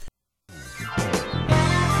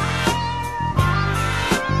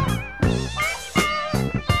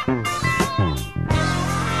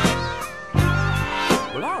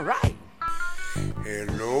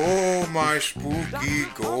my spooky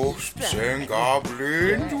ghosts and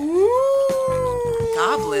goblins.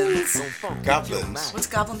 Goblins? Goblins. What's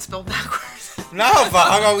goblin spelled backwards? No, but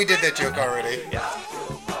how about we did that joke already?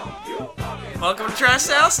 Welcome to Trash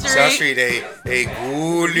South Street. South Street, a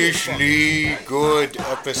ghoulishly good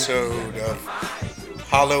episode of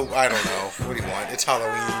I don't know. What do you want? It's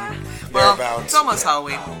Halloween. Well, Thereabouts. it's almost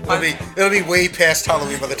Halloween. It'll be way past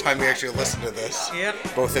Halloween by the time we actually listen to this. Yep.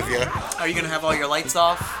 Both of you. Are you going to have all your lights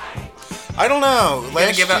off? I don't know. You're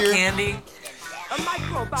going to give out candy?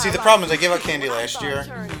 See, the problem is I gave out candy last year.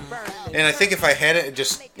 And I think if I had it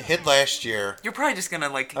just hit last year... You're probably just going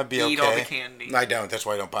to, I'd be eat okay. all the candy. I don't. That's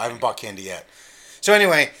why I haven't bought candy yet. So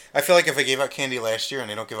anyway, I feel like if I gave out candy last year and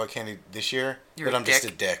I don't give out candy this year, then I'm just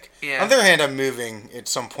a dick. Yeah. On the other hand, I'm moving at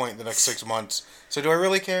some point in the next 6 months. So do I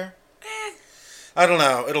really care? I don't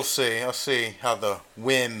know. I'll see how the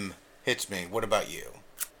whim hits me. What about you?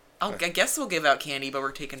 I guess we'll give out candy, but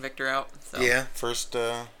we're taking Victor out. So. Yeah, first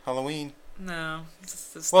Halloween. No.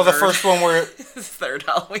 The first one where... His third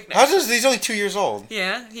Halloween. He's only 2 years old.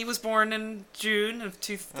 Yeah, he was born in June of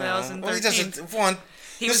 2013.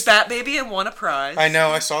 He was Bat Baby and won a prize. I know,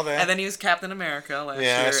 I saw that. And then he was Captain America last year.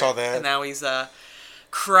 Yeah, I saw that. And now he's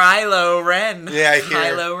Kylo Ren. Yeah, I hear.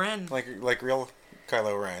 Kylo Ren. Like real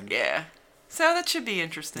Kylo Ren. Yeah. So that should be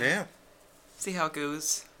interesting. Yeah. See how it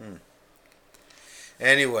goes.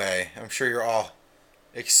 Anyway, I'm sure you're all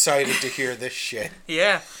excited to hear this shit.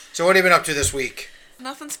 Yeah. So what have you been up to this week?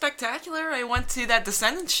 Nothing spectacular. I went to that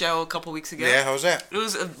Descendants show a couple weeks ago. Yeah, how was that? It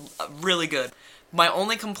was really good. My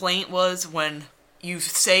only complaint was when you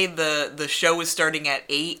say the show is starting at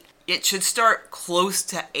 8, it should start close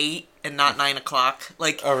to 8 and not 9 o'clock.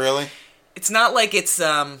 Oh, really? It's not like it's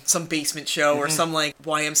some basement show or some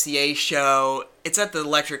YMCA show. It's at the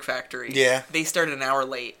Electric Factory. Yeah. They started an hour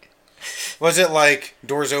late. Was it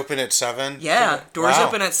doors open at 7? Yeah, doors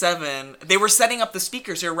open at 7. They were setting up the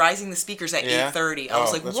speakers. They were rising the speakers at 8:30. I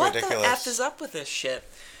was like, what ridiculous. The F is up with this shit?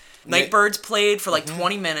 Nightbirds played for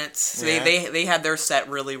 20 minutes. So they had their set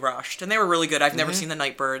really rushed. And they were really good. I've never seen the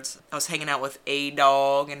Nightbirds. I was hanging out with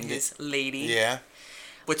A-Dog and his lady. Yeah.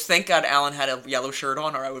 Which, thank God, Alan had a yellow shirt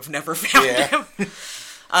on or I would have never found him.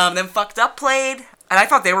 Then Fucked Up played. And I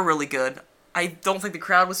thought they were really good. I don't think the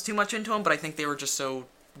crowd was too much into them, but I think they were just so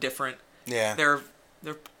different. Yeah.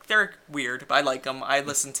 They're weird, but I like them. I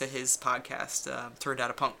listened to his podcast, Turned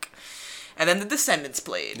Out a Punk. And then the Descendants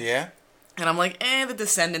played. Yeah. And I'm like, the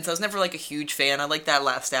Descendants. I was never a huge fan. I like that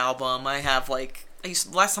last album. I have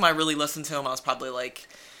last time I really listened to him, I was probably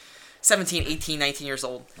 17, 18, 19 years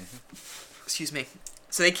old. Excuse me.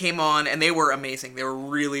 So they came on and they were amazing. They were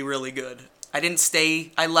really, really good. I didn't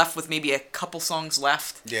stay. I left with maybe a couple songs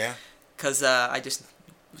left. Yeah. Because I just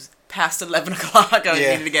was past 11 o'clock. I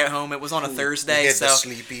needed to get home. It was on a Thursday. You had the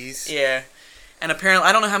sleepies. Yeah. And apparently,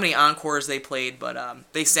 I don't know how many encores they played, but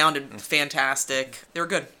they sounded fantastic. They were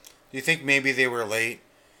good. Do you think maybe they were late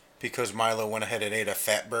because Milo went ahead and ate a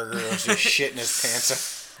fat burger and was just shitting his pants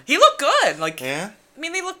up? He looked good. Yeah? I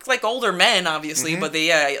mean, they look like older men, obviously, but they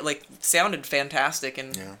sounded fantastic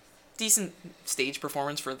and decent stage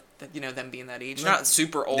performance for them being that age. Not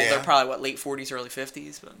super old. Yeah. They're probably late 40s, early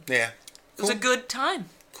 50s, but yeah, it was a good time.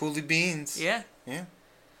 Coolie beans. Yeah. Yeah.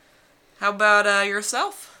 How about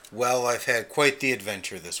yourself? Well, I've had quite the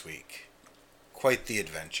adventure this week. Quite the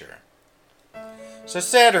adventure. So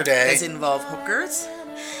Saturday. Does it involve hookers?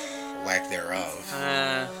 Lack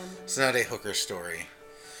thereof. It's not a hooker story.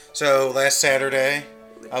 So last Saturday,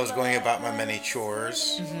 I was going about my many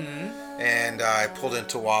chores, and I pulled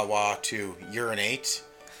into Wawa to urinate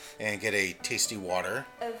and get a tasty water.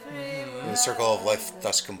 The circle of life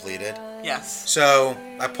thus completed. Yes. So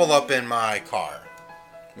I pull up in my car,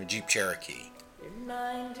 my Jeep Cherokee.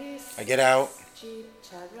 I get out.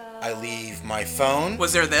 I leave my phone.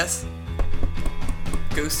 Was there this?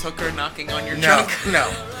 Ghost hooker knocking on your trunk?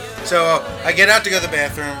 No. So I get out to go to the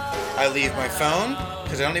bathroom. I leave my phone,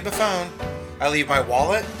 because I don't need my phone. I leave my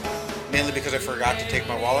wallet, mainly because I forgot to take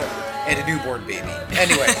my wallet, and a newborn baby.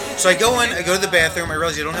 Anyway, so I go in, I go to the bathroom, I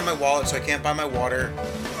realize I don't have my wallet, so I can't buy my water.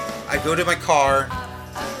 I go to my car,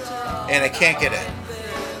 and I can't get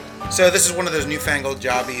in. So this is one of those newfangled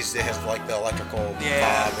jobbies that has the electrical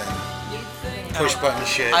fob and push button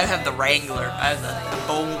shit. I have the Wrangler. I have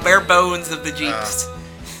the bare bones of the Jeeps.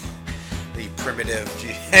 The primitive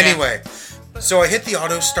Jeep. Anyway, so I hit the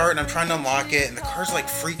auto start and I'm trying to unlock it and the car's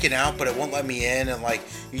freaking out, but it won't let me in, and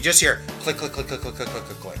you just hear click, click, click, click, click, click, click,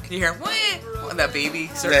 click, click. You hear what? That baby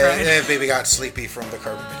start crying? crying? That baby got sleepy from the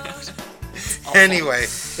carbon. Anyway,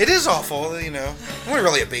 it is awful, I'm only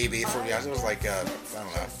really a baby for you. It was I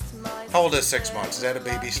don't know. How old is 6 months? Is that a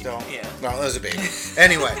baby still? Yeah. No, that was a baby.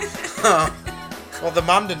 Anyway. Well, the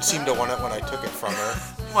mom didn't seem to want it when I took it from her.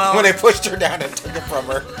 Well, when I pushed her down and took it from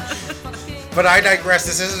her. But I digress.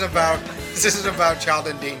 This isn't about child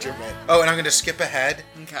endangerment. Oh, and I'm going to skip ahead.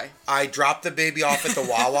 Okay. I dropped the baby off at the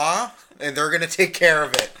Wawa, and they're going to take care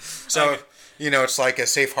of it. So, okay. It's like a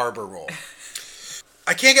safe harbor rule.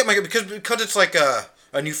 I can't get my... Because it's like a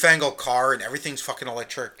newfangled car and everything's fucking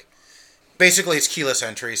electric. Basically, it's keyless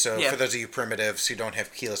entry, so for those of you primitives who don't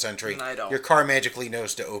have keyless entry, your car magically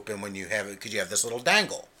knows to open when you have it, because you have this little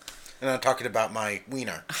dangle. And I'm talking about my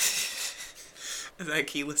wiener. Is that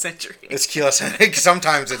keyless entry? It's keyless entry.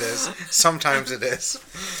 Sometimes it is. Sometimes it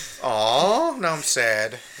is. Aw, now I'm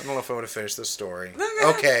sad. I don't know if I want to finish this story.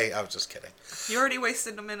 Okay, I was just kidding. You already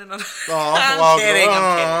wasted a minute on it. I'm kidding.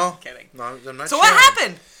 I'm kidding. No, I'm not so what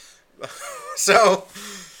happened? So,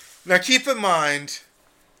 now keep in mind...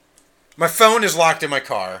 My phone is locked in my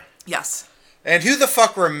car. Yes. And who the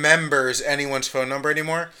fuck remembers anyone's phone number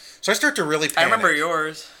anymore? So I start to really panic. I remember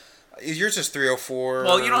yours. Yours is 304.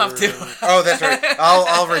 Well, you don't have to. Oh, that's right.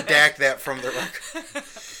 I'll redact that from the record.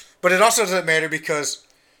 But it also doesn't matter because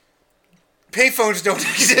payphones don't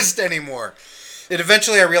exist anymore. And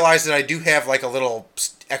eventually I realized that I do have like a little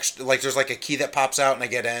extra, like there's like a key that pops out and I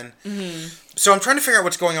get in. Mm-hmm. So I'm trying to figure out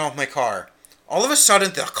what's going on with my car. All of a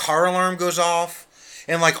sudden the car alarm goes off.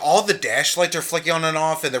 And, like, all the dash lights are flicking on and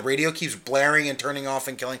off, and the radio keeps blaring and turning off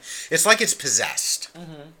and killing. It's like it's possessed.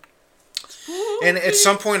 Mm-hmm. And at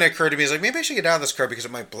some point it occurred to me, it's like, maybe I should get out of this car because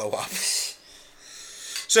it might blow up.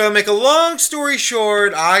 So, make a long story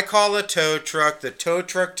short, I call a tow truck. The tow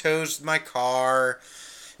truck tows my car.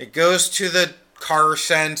 It goes to the car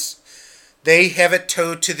sense. They have it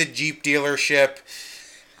towed to the Jeep dealership.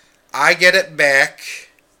 I get it back.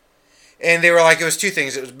 And they were like, it was two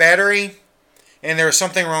things. It was battery... And there was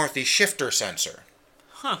something wrong with the shifter sensor.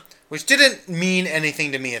 Huh. Which didn't mean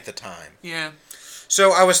anything to me at the time. Yeah.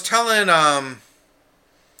 So I was telling...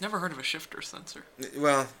 Never heard of a shifter sensor.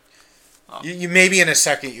 Well, you maybe in a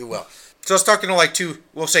second you will. So I was talking to like two,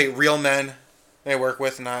 we'll say real men I work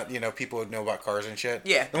with, not, people who know about cars and shit.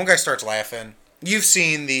 Yeah. The one guy starts laughing. You've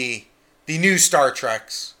seen the new Star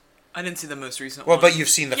Treks. I didn't see the most recent one. Well, but you've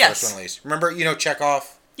seen the first one at least. Remember,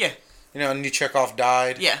 Chekhov? Yeah. New Chekhov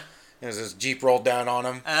died? Yeah. There's this Jeep rolled down on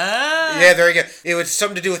him. Ah. Yeah, there you go. It was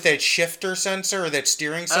something to do with that shifter sensor or that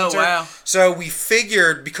steering sensor. Oh, wow. So we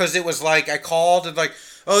figured, because it was like, I called and like,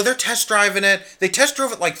 oh, they're test driving it. They test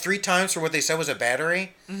drove it like 3 times for what they said was a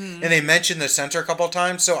battery. Mm-hmm. And they mentioned the sensor a couple of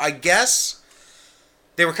times. So I guess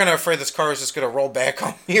they were kind of afraid this car was just going to roll back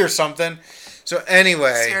on me or something. So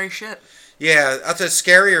anyway. Scary shit. Yeah, I thought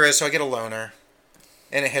scarier is, so I get a loaner.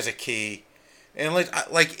 And it has a key. And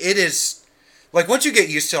like it is... Like, once you get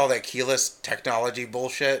used to all that keyless technology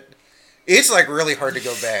bullshit, it's, like, really hard to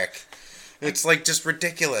go back. It's, like, just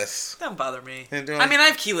ridiculous. Don't bother me. I mean, I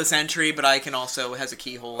have keyless entry, but I can also... has a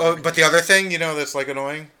keyhole. Oh, but the other thing, that's, like,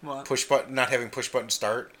 annoying? What? Not having push-button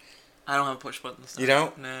start. I don't have a push-button start. You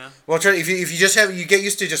don't? No. Well, if you just have... You get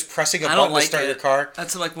used to just pressing a button to start your car.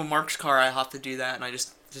 That's, like, when Mark's car, I have to do that, and I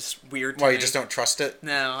just weird to Why, me. you just don't trust it?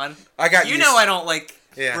 No, I got used... I don't like...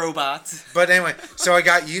 Yeah. Robots. But anyway, so I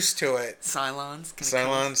got used to it. Cylons.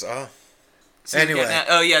 Oh. So anyway.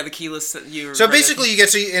 the keyless... So basically you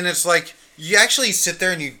get... and it's like, you actually sit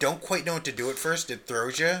there and you don't quite know what to do at first. It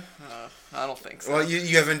throws you. I don't think so. Well,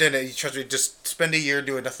 you haven't done it. You trust me, just spend a year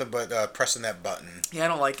doing nothing but pressing that button. Yeah, I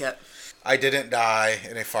don't like it. I didn't die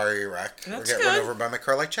in a fiery wreck. That's or get run over by my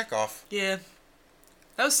car like Chekhov. Yeah.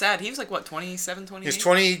 That was sad. He was like, what, 27, 28? He was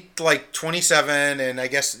 27, and I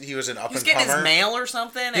guess he was an up-and-comer. He was getting his mail or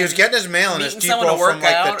something? He was getting his mail, and his Jeep rolled from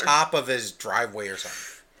like the top of his driveway or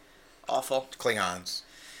something. Awful. Klingons.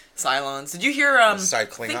 Cylons. Did you hear...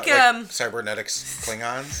 cybernetics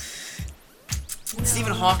Klingons.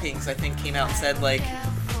 Stephen Hawking, I think, came out and said, like,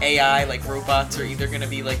 AI, like, robots are either going to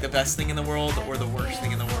be, like, the best thing in the world or the worst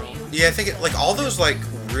thing in the world. Yeah, I think, all those, like,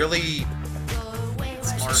 really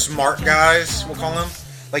smart guys, we'll call them.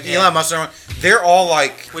 Like, yeah. Elon Musk, they're all,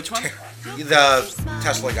 like... Which one? The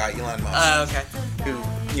Tesla guy, Elon Musk. Oh, okay. Who,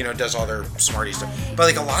 does all their smarty stuff. But,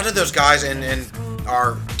 like, a lot of those guys and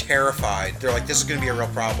are terrified. They're like, this is going to be a real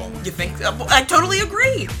problem. You think? I totally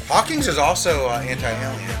agree. Hawking's is also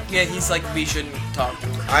anti-alien. Yeah, he's like, we shouldn't talk to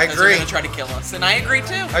them. I agree. They're going to try to kill us. And I agree,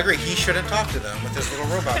 too. I agree. He shouldn't talk to them with his little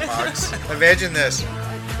robot box. Imagine this.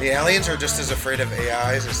 The aliens are just as afraid of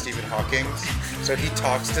AIs as Stephen Hawking's. So he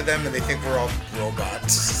talks to them and they think we're all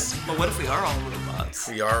robots. But what if we are all robots?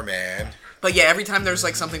 We are, man. But yeah, every time there's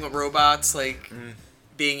like something with robots, like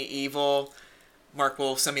being evil, Mark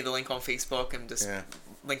will send me the link on Facebook and just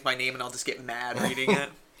link my name and I'll just get mad reading it.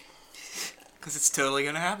 Because it's totally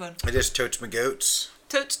going to happen. I just totes my goats.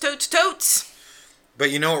 Totes, totes, totes!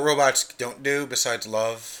 But you know what robots don't do besides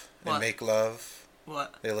love and What? make love?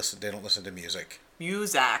 What? They don't listen to music.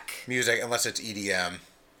 Music, unless it's EDM.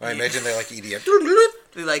 I imagine they like EDM.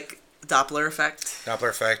 They like Doppler effect. Doppler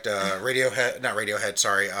effect. Radiohead. Not Radiohead.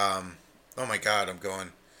 Sorry. Oh my God.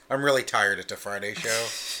 I'm really tired. It's a Friday show,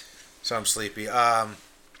 so I'm sleepy.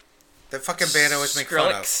 The fucking band I always make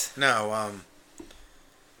fun Skrillex? of. No.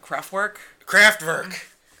 Kraftwerk. Kraftwerk.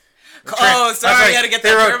 Oh, sorry, you had to get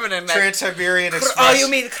that German in there. Trans-Siberian Express. Oh, you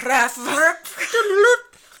mean Kraftwerk?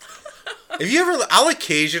 Have you ever? I'll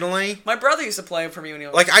occasionally. My brother used to play it for me when he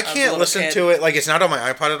was Like, I can't listen to it. Like, it's not on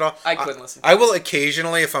my iPod at all. I couldn't listen to I will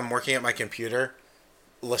occasionally, if I'm working at my computer,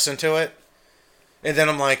 listen to it. And then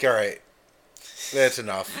I'm like, all right, that's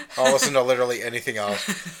enough. I'll listen to literally anything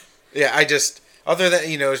else. Yeah, other than,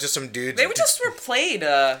 it's just some dudes. They just were played.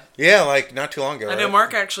 Yeah, like, not too long ago. I know right?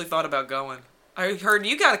 Mark actually thought about going. I heard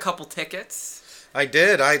you got a couple tickets. I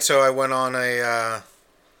did. So I went on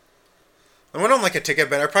like a ticket,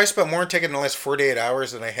 but I probably spent more on ticket in the last 48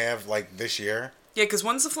 hours than I have like this year. Yeah, because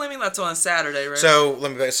when's the Flaming Lips on Saturday, right?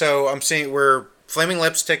 So I'm seeing where Flaming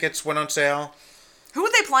Lips tickets went on sale. Who were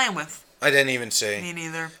they playing with? I didn't even see. Me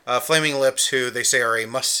neither. Flaming Lips, who they say are a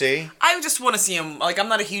must-see. I just want to see them. Like, I'm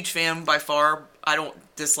not a huge fan by far. I don't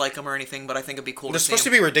dislike them or anything, but I think it'd be cool They're to see supposed to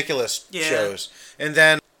them. be ridiculous shows. And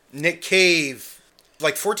then Nick Cave,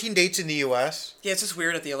 like 14 dates in the U.S. Yeah, it's just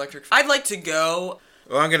weird at the Electric. I'd like to go.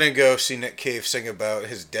 Well, I'm going to go see Nick Cave sing about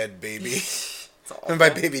his dead baby. It's awful. And by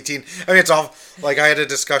baby teen, I mean, it's all, like, I had a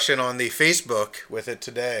discussion on the Facebook with it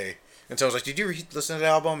today. And so I was like, did you listen to the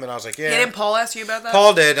album? And I was like, yeah. Yeah, didn't Paul ask you about that?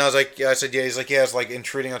 Paul did. And I was like, yeah. I said, yeah. He's like, yeah, it's like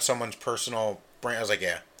intruding on someone's personal brain. I was like,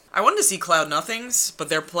 yeah. I wanted to see Cloud Nothings, but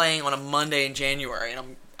they're playing on a Monday in January,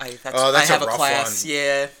 and I that's have a a rough class. one.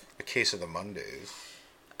 Yeah. A case of the Mondays.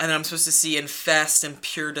 And then I'm supposed to see Infest and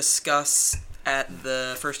Pure Disgust at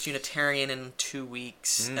the First Unitarian in 2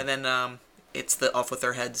 weeks. And then it's the Off With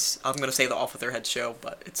Their Heads. I'm going to say the Off With Their Heads show,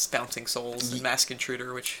 but it's Bouncing Souls and Mask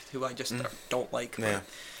Intruder, who I just don't like. Yeah.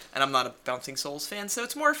 And I'm not a Bouncing Souls fan, so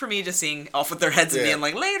it's more for me just seeing Off With Their Heads and being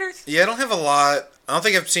like, later. Yeah, I don't have a lot. I don't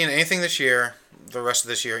think I've seen anything this year, the rest of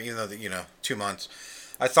this year, even though, 2 months.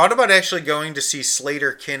 I thought about actually going to see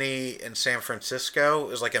Slater Kinney in San Francisco. It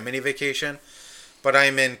was like a mini vacation. But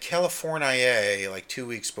I'm in California like 2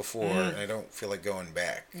 weeks before, and I don't feel like going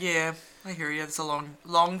back. Yeah, I hear you. It's a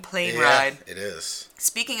long plane ride. It is.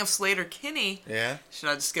 Speaking of Slater Kinney, yeah, should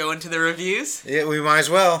I just go into the reviews? Yeah, we might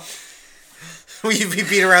as well. We'd be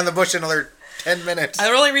beat around the bush another 10 minutes. The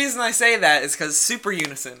only reason I say that is because Super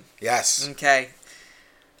Unison. Yes. Okay.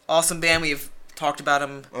 Awesome band. We've talked about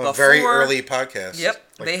them before. Very early podcast. Yep.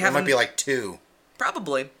 Like, they might be like 2.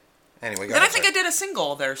 Probably. Anyway, then I think I did a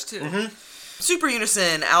single of theirs too. Mm-hmm. Super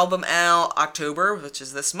Unison album out October, which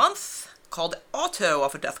is this month, called Auto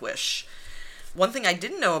off of Death Wish. One thing I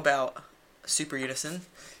didn't know about Super Unison,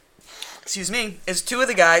 is 2 of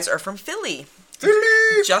the guys are from Philly.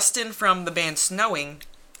 Justin from the band Snowing.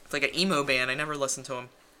 It's like an emo band. I never listened to him.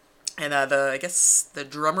 And I guess the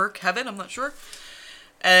drummer Kevin. I'm not sure.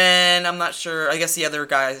 And I'm not sure. I guess the other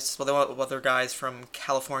guys. Well, the other guys from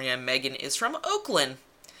California. Megan is from Oakland.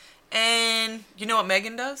 And you know what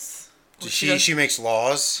Megan does? She makes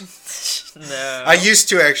laws? No. I used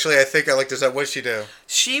to, actually. I think I looked this up. What'd she do?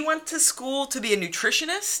 She went to school to be a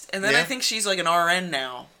nutritionist, and then I think she's like an RN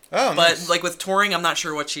now. Oh, but nice. Like with touring, I'm not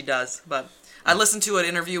sure what she does. But I listened to an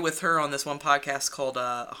interview with her on this one podcast called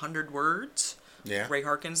 100 Words. Yeah. Ray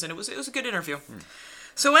Harkins, and it was a good interview.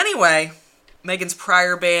 So anyway, Megan's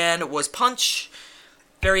prior band was Punch,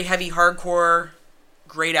 very heavy hardcore,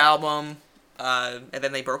 great album, and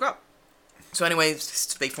then they broke up. So anyway,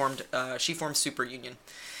 she formed Super Union.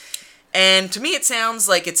 And to me it sounds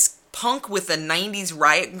like it's punk with a 90s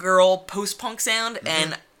Riot Girl post-punk sound,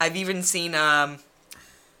 and I've even seen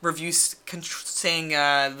reviews saying,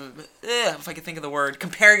 if I could think of the word,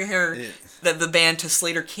 comparing the band to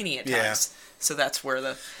Slater Kinney at times. So that's where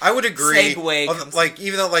the I would agree. Segue comes like,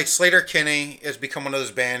 even though like Slater Kinney has become one of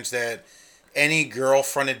those bands that any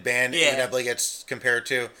girl-fronted band inevitably gets compared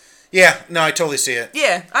to. Yeah, no, I totally see it.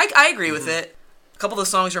 Yeah, I agree with it. A couple of the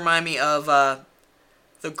songs remind me of one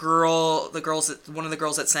of the girls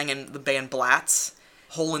that sang in the band Blatz,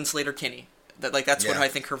 Holland Slater Kinney. That's what I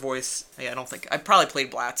think her voice. Yeah, I probably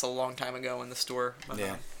played Blatz a long time ago in the store. But,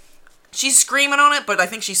 she's screaming on it, but I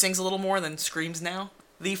think she sings a little more than screams now.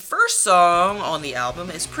 The first song on the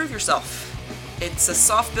album is Prove Yourself. It's a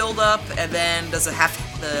soft build-up, and then does the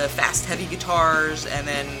fast, heavy guitars, and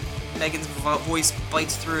then Megan's voice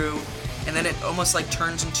bites through, and then it almost like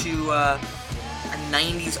turns into a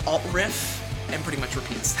 90s alt riff, and pretty much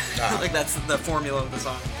repeats. Like that's the formula of the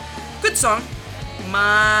song. Good song.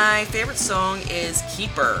 My favorite song is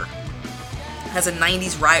Keeper. It has a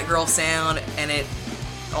 90s Riot Girl sound, and it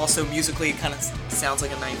also musically kind of sounds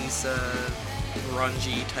like a 90s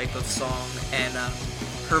grungy type of song. And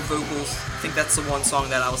her vocals, I think that's the one song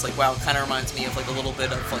that I was like, wow, it kind of reminds me of like a little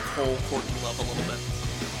bit of like whole Courtney Love a little bit.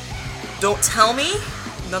 Don't Tell Me,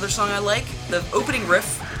 another song I like. The opening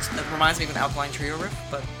riff, it reminds me of an Alkaline Trio riff,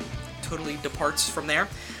 but totally departs from there.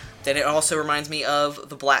 Then it also reminds me of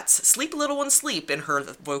the Blatts' Sleep Little One Sleep in her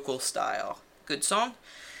vocal style. Good song.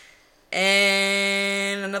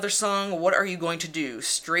 And another song, What Are You Going to Do?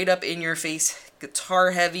 Straight up in your face,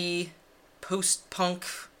 guitar heavy, post-punk.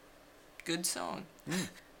 Good song.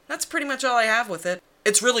 That's pretty much all I have with it.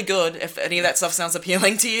 It's really good, if any of that stuff sounds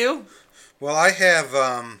appealing to you. Well, I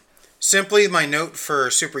have, simply my note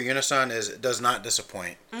for Super Unison is, it does not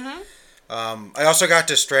disappoint. I also got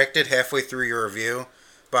distracted halfway through your review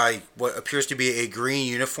by what appears to be a green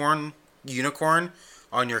unicorn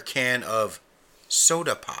on your can of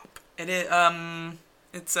soda pop. It is,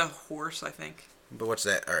 it's a horse, I think. But what's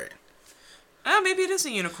that? All right. Maybe it is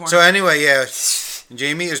a unicorn. So anyway, yeah,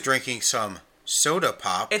 Jamie is drinking some soda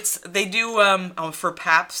pop. They do, for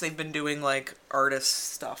Paps, they've been doing, like,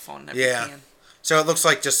 artist stuff on every can. So it looks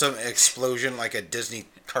like just some explosion, like a Disney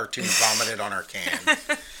cartoon vomited on our can.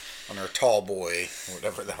 On our tall boy,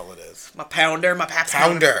 whatever the hell it is. My pounder, my Paps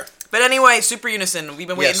pounder. But anyway, Super Unison. We've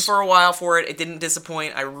been waiting for a while for it. It didn't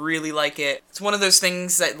disappoint. I really like it. It's one of those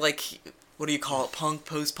things that, like, what do you call it? Punk,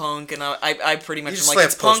 post-punk, and I pretty much am like,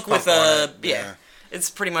 it's punk with a yeah. It's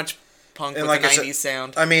pretty much punk and with like a 90s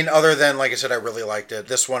sound. I mean, other than, like I said, I really liked it.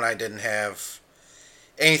 This one I didn't have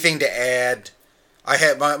anything to add. I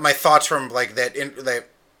had my thoughts from like that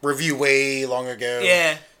review way long ago.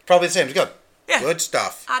 Yeah. Probably the same. It's good. Yeah. Good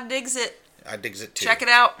stuff. I digs it. I digs it too. Check it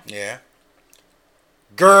out. Yeah.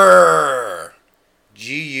 Gurr.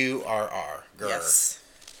 Gurr. Gurr. Yes.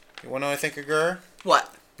 You want to know what I think of Gurr?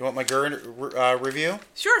 What? You want my Gurr review?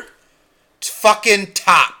 Sure. It's fucking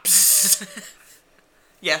tops.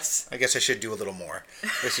 Yes. I guess I should do a little more.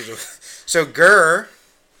 So Gurr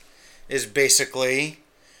is basically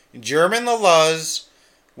German La Luz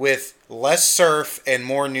with less surf and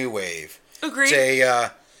more new wave. Agreed.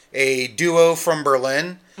 It's a duo from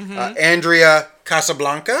Berlin, Andrea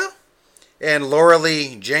Casablanca and Laura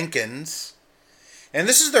Lee Jenkins, and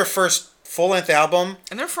this is their first full-length album.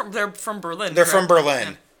 And they're from Berlin. They're from Berlin.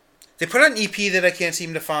 Yeah. They put out an EP that I can't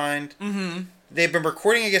seem to find. They've been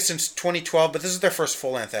recording, I guess, since 2012, but this is their first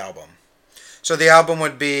full-length album. So the album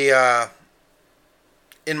would be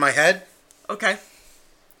In My Head. Okay.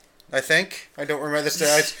 I think. I don't remember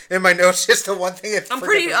this. In my notes, just the one thing. I'm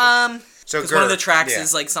pretty, so because one of the tracks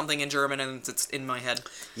is like something in German and it's In My Head.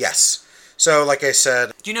 Yes. So, like I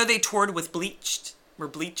said. Do you know they toured with Bleached? Or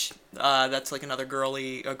Bleach? That's like another girl,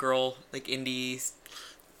 like indie.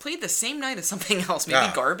 Played the same night as something else.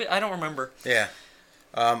 Maybe Garbage? I don't remember. Yeah.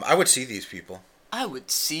 I would see these people. I would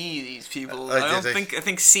see these people. I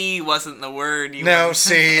think see wasn't the word.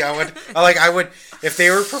 See, I would, if they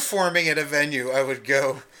were performing at a venue, I would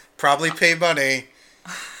go, probably pay money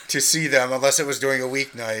to see them, unless it was during a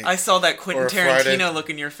weeknight. I saw that Quentin Tarantino look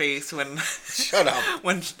in your face when... Shut up.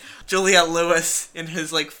 When Juliette Lewis in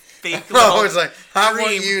his, like, fake Oh, it's like, I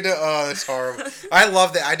want you to... Oh, it's horrible. I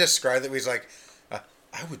love that. I described it. He's like,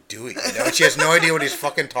 I would do it, you know? And she has no idea what he's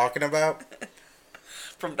fucking talking about.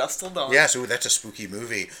 From Dusk Till Dawn. Yes, that's a spooky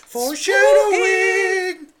movie.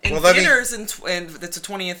 Foreshadowing! In theaters, and it's a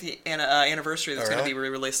 20th anniversary that's going to be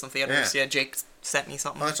re-released in theaters. Yeah, Jake sent me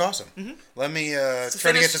something. Oh, that's awesome. Let me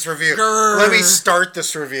try to get this review. Let me start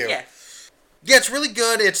this review. Yeah, it's really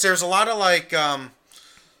good. There's a lot of like,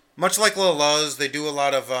 much like La Luz, they do a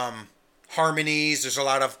lot of harmonies. There's a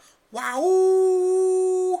lot of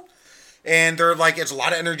wow, and they're like, it's a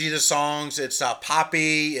lot of energy to the songs. It's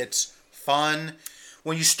poppy. It's fun.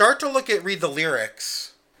 When you start to read the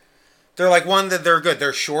lyrics, they're like they're good.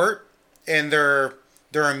 They're short and they're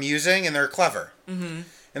amusing and they're clever. And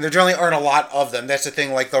there generally aren't a lot of them. That's the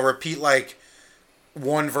thing. Like they'll repeat like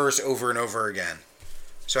one verse over and over again.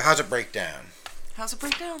 So how's it break down?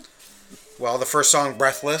 Well, the first song,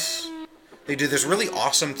 Breathless, they do this really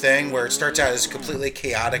awesome thing where it starts out as completely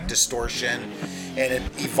chaotic distortion and it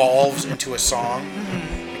evolves into a song.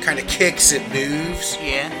 It kind of kicks, it moves.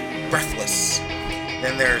 Yeah. Breathless.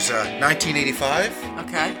 Then there's 1985.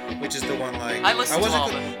 Okay. Which is the one like... I listened to all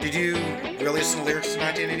of it. Did you really listen to lyrics to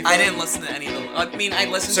 1985? I didn't listen to any of them. I mean, I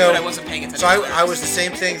listened to it, I wasn't paying attention. So I was the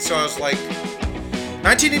same thing, so I was like...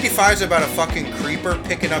 1985 is about a fucking creeper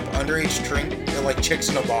picking up underage like chicks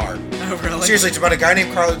in a bar. Oh, really? Seriously, it's about a guy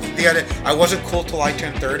named Carl. I wasn't cool till I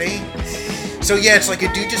turned 30. So yeah, it's like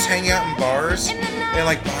a dude just hanging out in bars and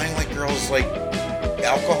like buying like girls like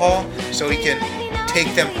alcohol so he can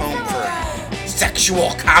take them home for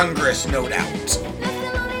sexual congress, no doubt. Maybe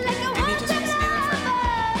he just wants to be their friend.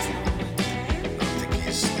 I think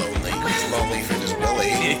he's lonely. He's lonely for just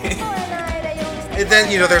Willie. And then,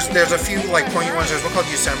 there's a few, like, poignant ones. There's one called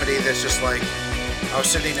Yosemite that's just, like, I was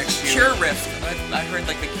sitting next to you. Cure riff. I heard,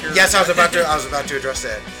 like, the Cure Yes, riff. I was about to address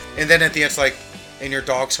that. And then at the end, it's like, and your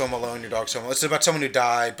dog's home alone, your dog's home alone. It's about someone who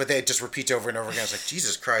died, but it just repeats over and over again. It's like,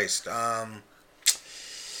 Jesus Christ.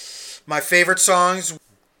 My favorite songs,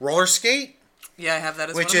 Roller Skate. Yeah, I have that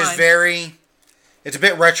as which one of is mine. it's a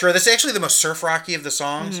bit retro. This is actually the most surf rocky of the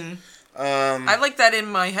songs. Mm-hmm. I like that In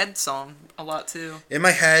My Head song a lot, too. In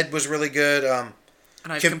My Head was really good. And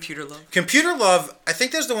I have Computer Love. Computer Love, I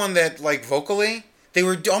think that's the one that, like, vocally, they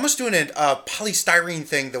were almost doing a polystyrene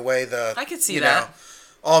thing the way I could see that.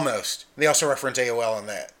 Almost. They also reference AOL in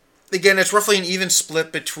that. Again, it's roughly an even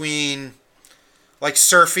split between, like,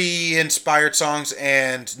 surfy-inspired songs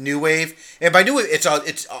and new wave. And by new wave, it's a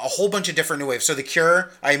whole bunch of different new waves. So The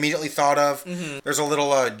Cure, I immediately thought of. Mm-hmm. There's a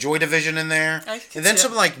little Joy Division in there. And then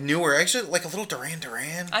some, like, newer, actually, like a little Duran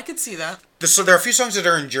Duran. I could see that. So there are a few songs that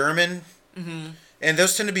are in German. Mm-hmm. And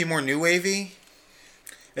those tend to be more new wavy.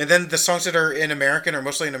 And then the songs that are in American, or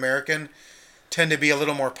mostly in American, tend to be a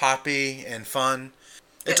little more poppy and fun.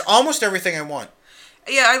 It's almost everything I want.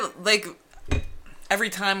 Yeah, I like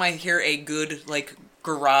every time I hear a good, like,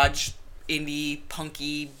 garage indie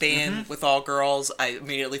punky band with all girls, I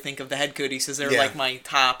immediately think of the Head Codies. They're like my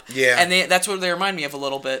top. Yeah. And that's what they remind me of a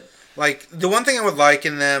little bit. Like, the one thing I would like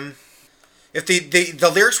in them, if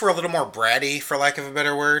the lyrics were a little more bratty, for lack of a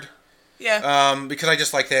better word. Yeah. Because I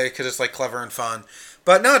just like that, because it's, like, clever and fun.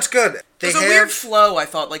 But no, it's good. There's a weird flow, I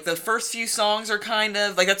thought. Like, the first few songs are kind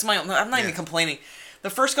of, like, that's I'm not even complaining. The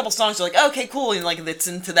first couple songs are like, okay, cool, and, like, it's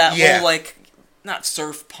into that whole, like, not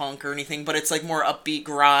surf punk or anything, but it's, like, more upbeat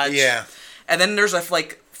garage. Yeah. And then there's,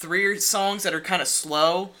 like, 3 songs that are kind of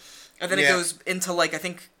slow, and then it goes into, like, I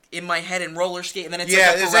think, In My Head and Roller Skate, and then it's, like, a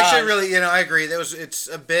garage. It's actually really, I agree. It's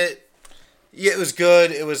a bit, it was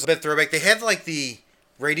good. It was a bit throwback. They had, like, the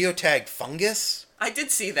radio tag Fungus. I did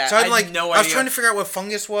see that. So I had no idea. I was trying to figure out what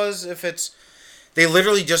Fungus was, if it's, they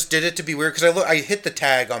literally just did it to be weird, because I hit the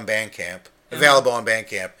tag on Bandcamp. Available on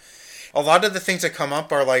Bandcamp. A lot of the things that come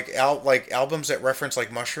up are like albums that reference,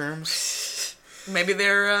 like, mushrooms. Maybe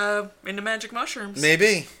they're into magic mushrooms.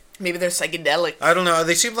 Maybe they're psychedelic. I don't know.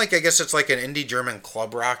 They seem like, I guess it's like an indie German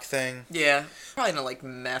club rock thing. Yeah. Probably not like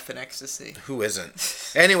meth and ecstasy. Who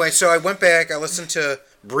isn't? Anyway, so I went back. I listened to,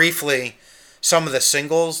 briefly, some of the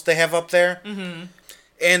singles they have up there. Mm-hmm.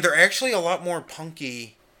 And they're actually a lot more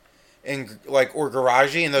punky and, like, or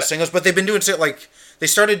garagey in those singles. But they've been doing it, like, they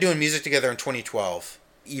started doing music together in 2012.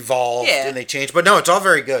 Evolved and they changed. But no, it's all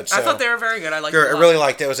very good. So. I thought they were very good. I liked it a lot. I really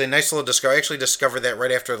liked it. It was a nice little discovery. I actually discovered that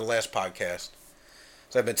right after the last podcast.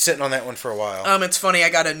 So I've been sitting on that one for a while. It's funny. I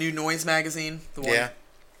got a New Noise magazine. The one. Yeah.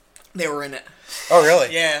 They were in it. Oh,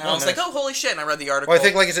 really? Yeah. I was like, oh, holy shit. And I read the article. Well, I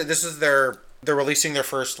think, like I said, this is they're releasing their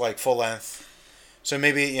first, like, full length. So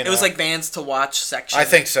maybe, It was like bands to watch section. I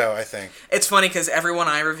think so. It's funny because everyone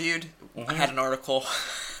I reviewed, I had an article.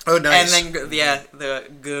 Oh, nice. And then, the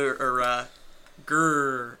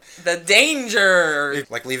Gurr. The danger.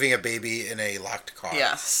 Like leaving a baby in a locked car.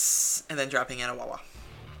 Yes. And then dropping in a Wawa.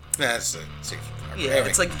 That's safe. Yeah, anyway.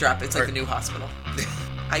 It's like the new hospital.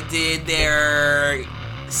 I did their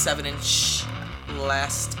 7-inch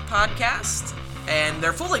last podcast, and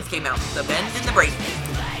their full length came out. The Bend and the Break.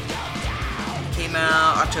 Came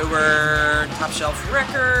out October, Top Shelf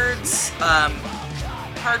Records.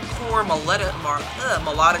 Hardcore melodic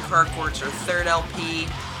hardcore. It's their third LP.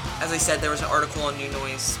 As I said, there was an article on New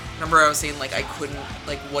Noise. Remember I was saying, like, I couldn't,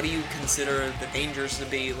 like, what do you consider the dangers to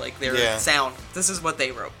be, like, their sound? This is what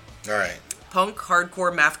they wrote. All right. Punk,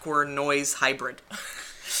 hardcore, mathcore, noise, hybrid.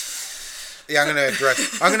 Yeah, I'm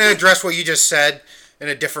gonna address what you just said in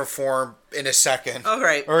a different form in a second. All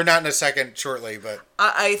right. Or not in a second, shortly, but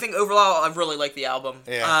I think overall I really like the album.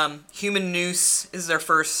 Yeah. Human Noose is the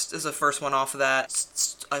first one off of that.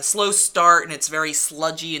 A slow start, and it's very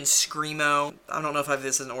sludgy and screamo. I don't know if I have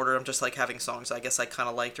this in order. I'm just, like, having songs I guess I kind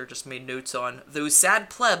of liked or just made notes on. Those Sad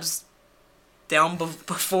Plebs down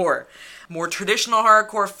before. More traditional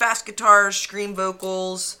hardcore, fast guitars, scream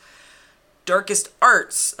vocals. Darkest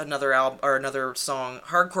Arts, another song.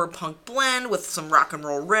 Hardcore punk blend with some rock and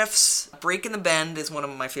roll riffs. Breaking the Bend is one of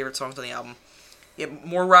my favorite songs on the album.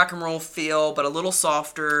 More rock and roll feel, but a little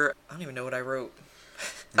softer. I don't even know what I wrote.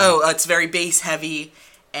 It's very bass heavy,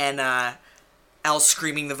 and Al's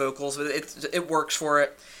screaming the vocals. It works for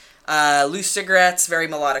it. Loose Cigarettes, very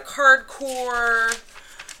melodic hardcore.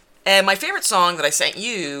 And my favorite song that I sent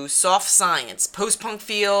you, Softer Science. Post-punk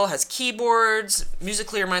feel, has keyboards.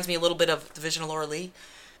 Musically reminds me a little bit of Division Laura Lee.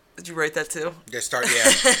 Did you write that too?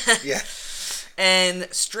 Yeah. Yeah. And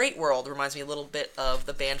Straight World reminds me a little bit of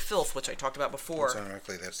the band Filth, which I talked about before.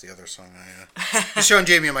 Ironically, that's the other song I'm showing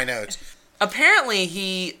Jamie in my notes.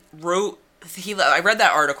 Apparently, I read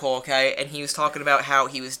that article, okay, and he was talking about how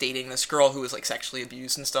he was dating this girl who was, like, sexually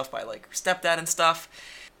abused and stuff by, like, her stepdad and stuff.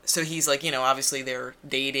 So he's like, you know, obviously they're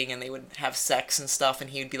dating and they would have sex and stuff, and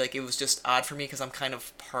he would be like, it was just odd for me because I'm kind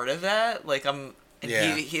of part of that. Like,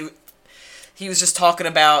 he was just talking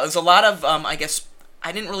about, there's a lot of, I guess,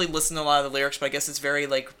 I didn't really listen to a lot of the lyrics, but I guess it's very,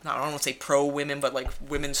 like, I don't want to say pro-women, but, like,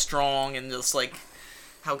 women strong and just, like,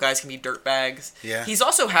 how guys can be dirtbags. Yeah. He's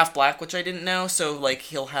also half black, which I didn't know, so, like,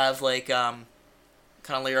 he'll have, like, kind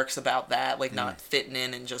of lyrics about that, like, not fitting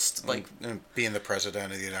in and just, like... And being the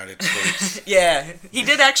president of the United States. Yeah. He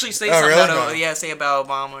did actually say something really? about, say about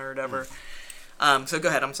Obama or whatever. So go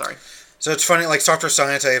ahead, I'm sorry. So it's funny, like, Softer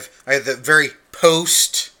Science, I have the very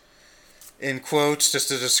post... in quotes, just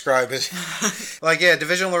to describe it. Like, yeah,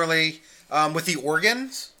 Division Laura Lee, with the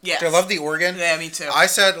organs. Yes. I love the organ. Yeah, me too. I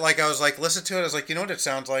said, like, I was like, listen to it, I was like, you know what it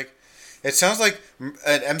sounds like? It sounds like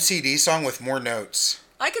an MCD song with more notes.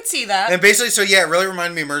 I could see that. And basically, so yeah, it really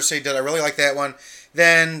reminded me of Mercy. Did I really like that one?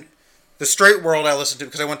 Then, The Straight World I listened to,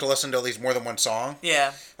 because I went to listen to at least more than one song.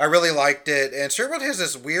 Yeah. I really liked it. And Straight World has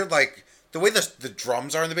this weird, like, the way the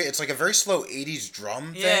drums are in the beat, it's like a very slow 80s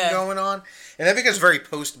drum thing going on. And that becomes very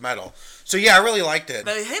post-metal. So yeah, I really liked it.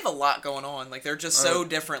 They have a lot going on. Like, they're just so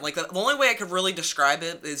different. Like, the only way I could really describe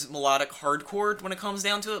it is melodic hardcore when it comes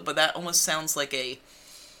down to it, but that almost sounds like a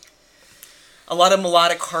lot of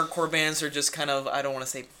melodic hardcore bands are just kind of, I don't want to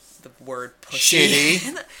say the word pushy.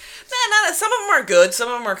 Shitty. Nah, some of them are good, some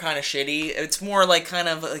of them are kind of shitty. It's more like kind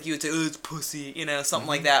of, like you would say, oh, it's pussy, you know, something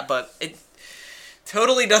like that, but it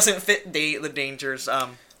totally doesn't fit the Dangers.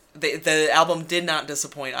 The album did not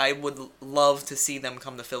disappoint. I would love to see them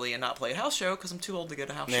come to Philly and not play a house show because I'm too old to go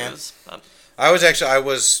to house shows. But. I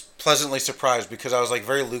was pleasantly surprised because I was like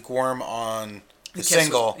very lukewarm on the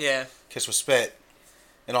single Kiss with Spit,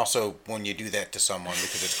 and also when you do that to someone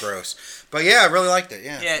because it's gross. But yeah, I really liked it.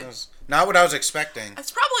 Yeah, it was not what I was expecting.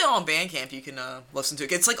 It's probably all on Bandcamp. You can listen to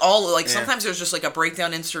it. It's like all like sometimes there's just like a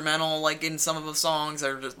breakdown instrumental like in some of the songs,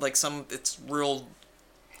 or just like it's real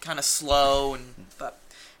kind of slow but.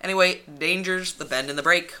 Anyway, Dangers, The Bend and the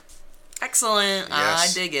Break. Excellent.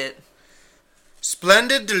 Yes. I dig it.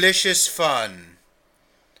 Splendid, delicious fun.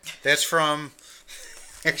 That's from...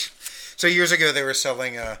 So years ago they were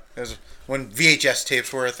selling... it was when VHS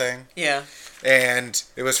tapes were a thing. Yeah. And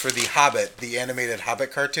it was for The Hobbit, the animated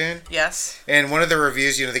Hobbit cartoon. Yes. And one of the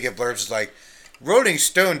reviews, they give blurbs like, Rolling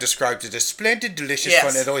Stone described it as splendid, delicious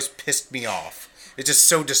fun. It always pissed me off. It's just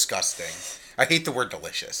so disgusting. I hate the word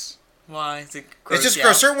delicious. Why? Is it gross? It's just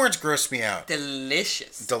gross. Certain words gross me out.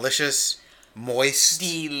 Delicious. Delicious. Moist.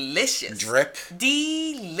 Delicious. Drip.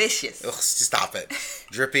 Delicious. Ugh, stop it.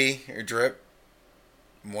 Drippy or drip.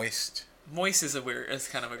 Moist. Moist is it's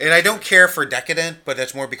kind of a... And I don't care for decadent, but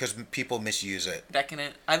that's more because people misuse it.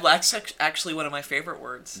 Decadent. That's actually one of my favorite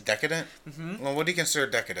words. Decadent? Mm-hmm. Well, what do you consider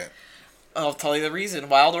decadent? I'll tell you the reason.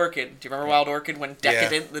 Wild Orchid. Do you remember Wild Orchid when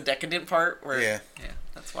decadent, the decadent part? Where, yeah.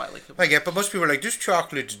 That's why I like it. I get, but most people are like, this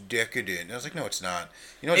chocolate's decadent. And I was like, no, it's not.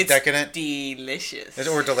 You know what's decadent? It's delicious.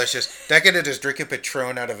 Or delicious. Decadent is drinking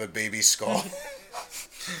Patron out of a baby's skull.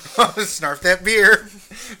 Snarf that beer.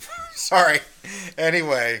 Sorry.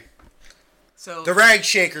 Anyway. So the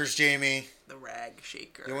Ragshakers, Jamie. The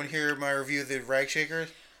Ragshakers. You want to hear my review of the Ragshakers?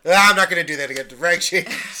 I'm not going to do that again. The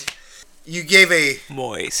Ragshakers. You gave a...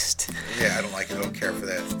 Moist. Yeah, I don't like it. I don't care for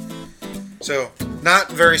that. So,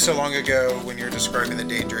 not very so long ago, when you were describing the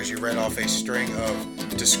Dangers, you read off a string of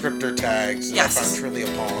descriptor tags that I found truly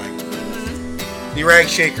appalling. Mm-hmm. The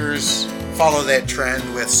Ragshakers follow that trend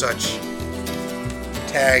with such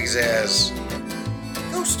tags as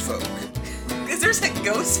ghost folk. Is there a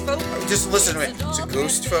ghost folk? Just listen to it. It's a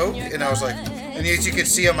ghost folk, and I was like... And as you can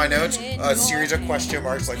see on my notes, a series of question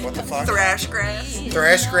marks, like, what the fuck? Thrash grass.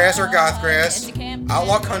 Thrash grass or goth grass.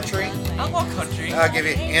 Outlaw country. Outlaw country. I'll give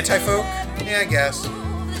you anti-folk. Yeah, I guess.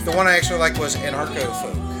 The one I actually liked was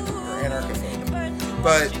anarcho-folk. Or anarcho-folk.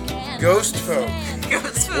 But ghost folk.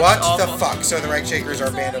 Ghost folk. What the fuck? So the Ragshakers are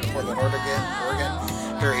a band out of Portland, Oregon.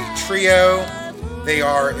 They're a trio. They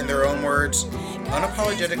are, in their own words,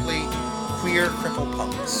 unapologetically queer cripple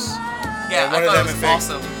punks. Yeah, I thought it was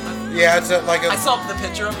awesome. Yeah, it's like a... I saw the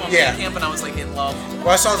picture of them on Bandcamp and I was like in love.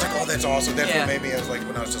 Well, I saw it, I was like, oh, that's awesome. That's what made me, I was like,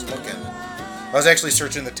 when I was just looking. I was actually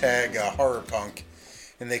searching the tag horror punk,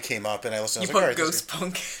 and they came up, and I listened. You put ghost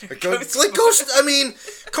punk. Ghost, I mean,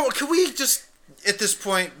 can we just at this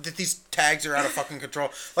point that these tags are out of fucking control.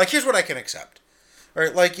 Like, here's what I can accept. All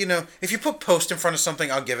right, like, you know, if you put post in front of something,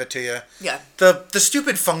 I'll give it to you. Yeah. The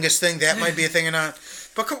stupid fungus thing, that might be a thing or not.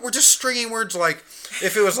 But we're just stringing words like,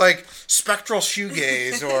 if it was like spectral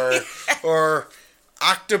shoegaze or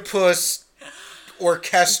octopus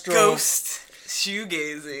orchestral. Ghost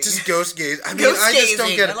shoegazing. Just ghost gaze. I mean, Ghost I just don't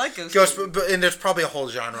gazing. get I like ghost but and there's probably a whole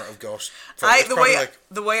genre of ghost.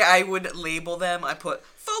 The way I would label them, I put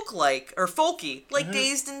folk-like or folky, like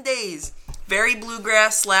Dazed and Days. Very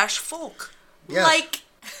bluegrass / folk. Yeah. Like.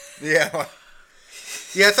 Yeah.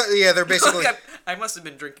 Yeah, they're basically. I must have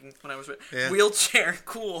been drinking when I was Yeah. wheelchair.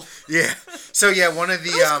 Cool. Yeah. So yeah, one of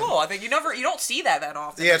the. That's cool. I think you don't see that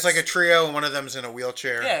often. Yeah, it's like a trio, and one of them's in a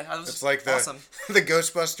wheelchair. Yeah, it's like the awesome. the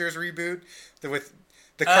Ghostbusters reboot with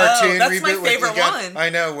the cartoon that's reboot. my favorite one. I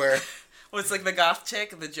know where. Well, it's like the goth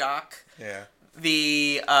chick, the jock. Yeah.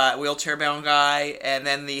 The wheelchair-bound guy, and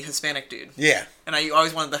then the Hispanic dude. Yeah. And I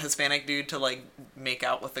always wanted the Hispanic dude to like make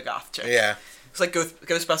out with the goth chick. Yeah. It's like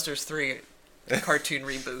Ghostbusters 3 cartoon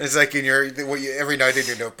reboot. It's like every night in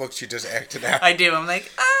your notebooks you just act it out. I do. I'm like,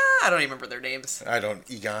 I don't even remember their names. I don't.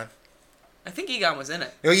 Egon. I think Egon was in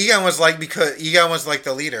it. No, Egon was like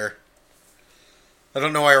the leader. I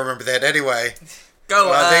don't know why I remember that. Anyway.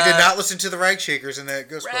 Go. They did not listen to the Ragshakers in that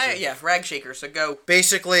Ghostbusters. Ragshakers. So go.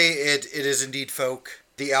 Basically, it is indeed folk.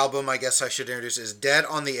 The album, I guess I should introduce, is Dead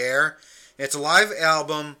on the Air. It's a live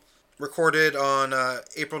album recorded on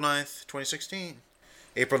April 9th, 2016.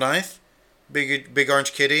 April 9th, Big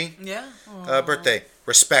Orange Kitty. Yeah. Birthday.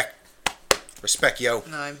 Respect, yo.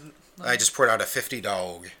 No, I just poured out a 50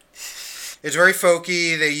 dog. It's very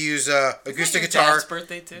folky. They use acoustic guitar. Dad's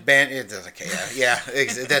birthday too. Band. It does okay. Yeah.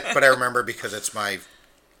 But I remember because it's my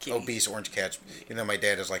obese orange cat. You know, my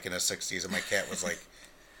dad is like in his 60s, and my cat was like,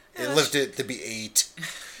 it lived to be 8.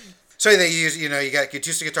 So they use, you got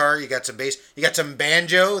acoustic guitar, you got some bass, you got some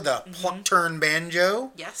banjo, the pluck turn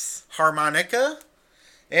banjo. Yes. Harmonica,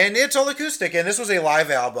 and it's all acoustic. And this was a live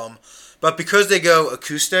album, but because they go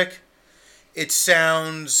acoustic, it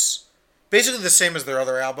sounds basically the same as their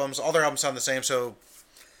other albums. All their albums sound the same. So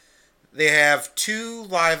they have 2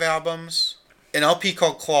 live albums, an LP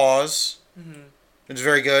called Claws, which is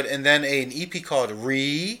very good, and then an EP called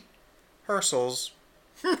Rehearsals.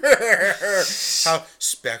 How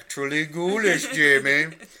spectrally ghoulish,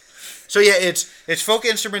 Jamie. So yeah, it's folk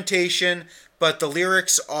instrumentation, but the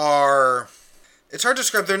lyrics are, it's hard to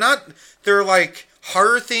describe. They're like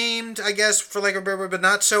horror themed, I guess, for like a bit, but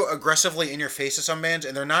not so aggressively in your face as some bands,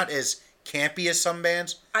 and they're not as campy as some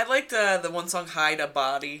bands. I liked the one song "Hide a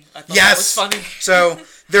Body." I thought that was funny. So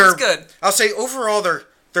they're good. I'll say overall they're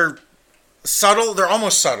subtle. They're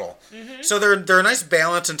almost subtle. So they're a nice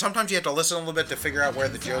balance, and sometimes you have to listen a little bit to figure out where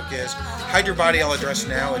the joke is. Hide Your Body, I'll address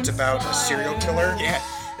now. It's about a serial killer. Yeah.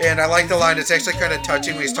 And I like the line. It's actually kind of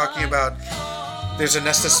touching when he's talking about, there's a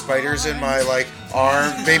nest of spiders in my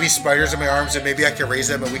arm, baby spiders in my arms, and maybe I can raise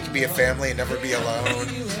them and we can be a family and never be alone.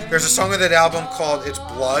 There's a song on that album called It's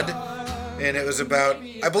Blood, and it was about,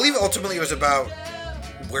 I believe ultimately it was about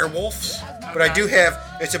werewolves, but I do have,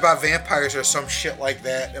 it's about vampires or some shit like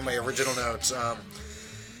that in my original notes.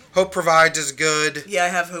 Hope Provides is good. Yeah, I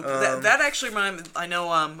have Hope. That actually reminds me, I know,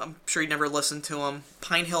 I'm sure you never listened to them.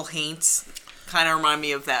 Pine Hill Haints kind of remind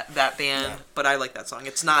me of that band, but I like that song.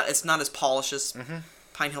 It's not as polished as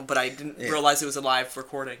Pine Hill, but I didn't realize it was a live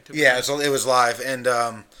recording. It was live, and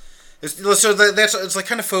it's like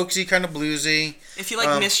kind of folksy, kind of bluesy. If you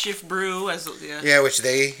like Mischief Brew, which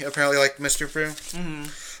they apparently like Mischief Brew.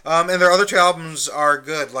 And their other 2 albums are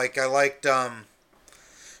good. Like I liked,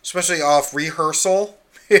 especially off Rehearsal.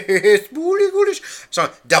 It's ghoulish. So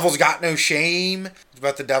Devil's Got No Shame. It's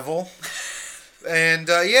about the devil. And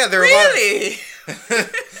they're really.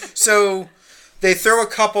 So they throw a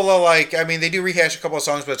couple of they do rehash a couple of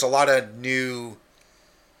songs, but it's a lot of new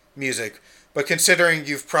music. But considering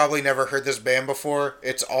you've probably never heard this band before,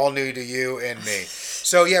 it's all new to you and me.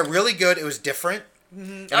 So yeah, really good. It was different.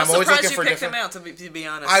 And I'm always surprised you picked him out, to be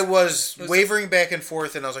honest. I was wavering back and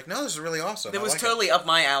forth, and I was like, no, this is really awesome. It was totally up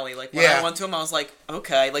my alley. When I went to him, I was like,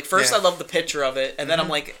 okay. First I loved the picture of it, and then I'm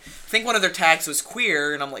like, I think one of their tags was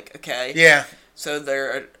queer, and I'm like, okay. Yeah. So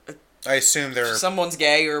they're... I assume they're... Someone's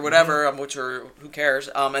gay or whatever, who cares.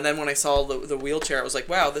 And then when I saw the wheelchair, I was like,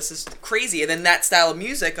 wow, this is crazy. And then that style of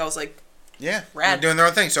music, I was like, yeah, rad. They're doing their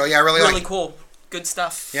own thing. So yeah, I really cool. Good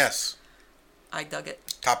stuff. Yes. I dug it.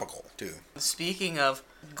 Topical, too. Speaking of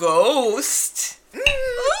Ghost.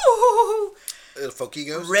 Ooh. Folky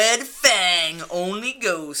Ghost? Red Fang, Only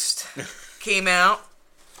Ghost. Came out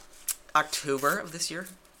October of this year.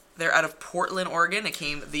 They're out of Portland, Oregon. It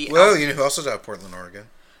came Whoa, you know who else is out of Portland, Oregon?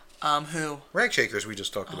 Who? Ragshakers, we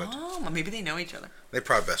just talked about. Oh, maybe they know each other. They're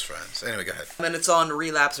probably best friends. Anyway, go ahead. And it's on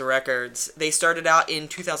Relapse Records. They started out in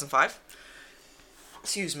 2005.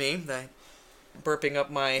 Excuse me, they burping up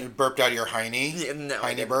my... You burped out your hiney. Yeah, no,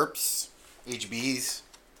 hiney burps. HBs.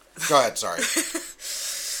 Go ahead, sorry.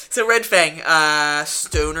 So Red Fang,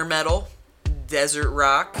 stoner metal, desert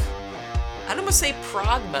rock. I'd almost say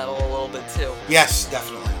prog metal a little bit too. Yes,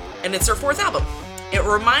 definitely. And it's their 4th album. It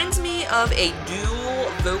reminds me of a dual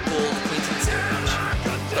vocal Quentin Sandwich,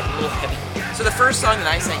 but a little heavy. So the first song that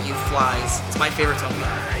I sent you, Flies, it's my favorite song.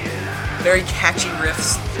 Very catchy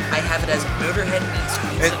riffs. I have it as Motorhead meets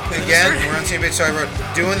Queen. Again, we're on the same page, so I wrote,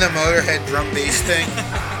 doing the Motorhead drum bass thing,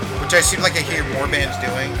 which I seem like I hear more bands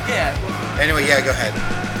doing. Yeah. Anyway, yeah, go ahead.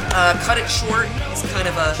 Cut It Short is kind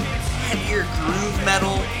of a heavier groove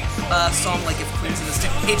metal song, like if Queens of the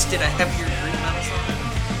Stone Age did a heavier groove metal song.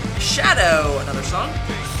 Shadow, another song,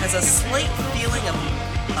 has a slight feeling of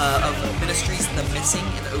Ministry's The Missing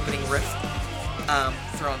in the opening riff.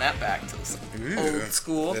 Throwing that back to old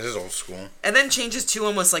school. It is old school. And then changes to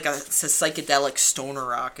almost like a psychedelic stoner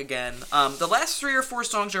rock again. The last 3 or 4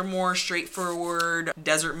 songs are more straightforward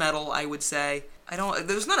desert metal, I would say.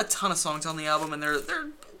 There's not a ton of songs on the album, and they're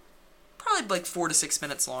probably like 4 to 6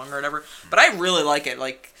 minutes long or whatever. But I really like it.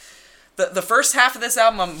 Like the first half of this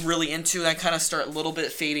album, I'm really into, and I kind of start a little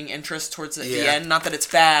bit fading interest towards the end. Not that it's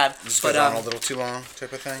bad, just but goes on a little too long,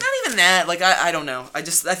 type of thing. Not even that. Like I don't know. I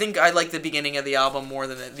think I like the beginning of the album more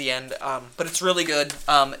than the end. But it's really good.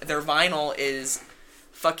 Their vinyl is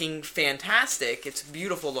fucking fantastic. It's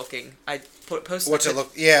beautiful looking. I posted. What's it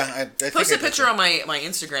look? Yeah, I posted a picture on my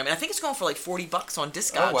Instagram, and I think it's going for like $40 on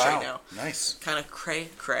Discogs right now. Nice. Kind of cray.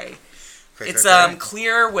 It's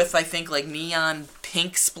clear with, I think, like neon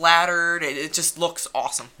pink splattered. It just looks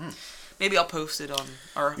awesome. Maybe I'll post it on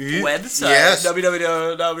our website. Yes.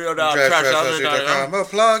 www.trashhouse.com. Oh,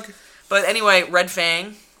 plug. But anyway, Red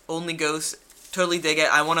Fang, Only Ghost, totally dig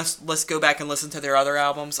it. I want to let's go back and listen to their other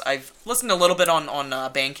albums. I've listened a little bit on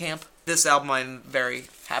Bandcamp. This album I'm very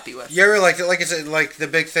happy with. Yeah, I really liked it. Like I said, like the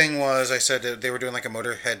big thing was I said that they were doing like a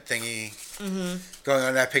Motorhead thingy going on,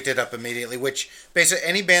 and I picked it up immediately. Which basically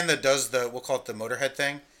any band that does we'll call it the Motorhead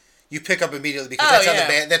thing, you pick up immediately because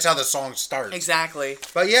that's how the song starts. Exactly.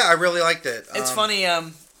 But yeah, I really liked it. It's funny.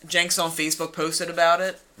 Jenks on Facebook posted about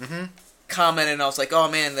it. Commented, and I was like, "Oh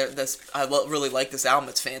man, I really like this album.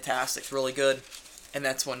 It's fantastic. It's really good." And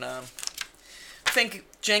that's when I think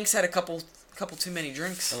Jenks had a couple too many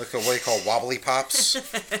drinks. Like what you call wobbly pops.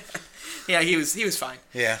 Yeah, he was fine.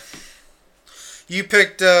 Yeah. You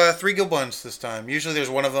picked 3 good ones this time. Usually there's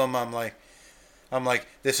one of them I'm like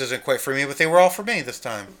this isn't quite for me, but they were all for me this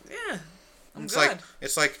time. Yeah. It's good.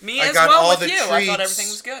 Like me I as got well all with the you. treats I thought everything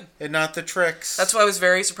was good. And not the tricks. That's why I was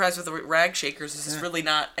very surprised with the Ragshakers. This is really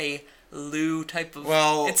not a Lou type of...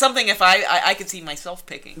 Well... It's something if I could see myself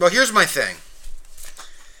picking. Well, here's my thing.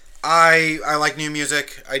 I like new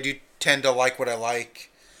music. I do tend to like what I like.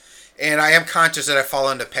 And I am conscious that I fall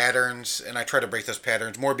into patterns, and I try to break those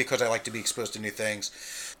patterns more because I like to be exposed to new things.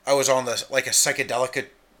 I was on a psychedelic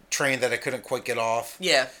train that I couldn't quite get off.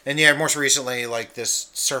 Yeah. And yeah, more recently, like this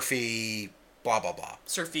surfy blah, blah, blah.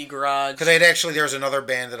 Surfy garage. Because there was another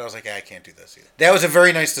band that I was like, I can't do this either. That was a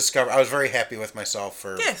very nice discovery. I was very happy with myself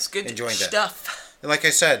for enjoying that. Stuff. And like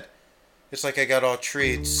I said, it's like I got all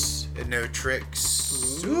treats and no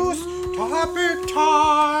tricks. Topic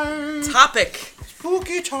time. Topic.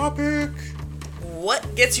 Spooky topic.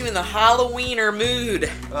 What gets you in the Halloweener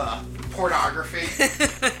mood? Pornography.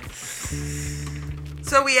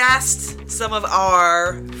 So we asked some of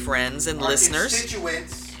our friends and listeners.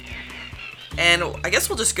 Constituents. And I guess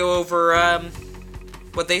we'll just go over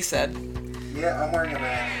what they said. Yeah, I'm wearing a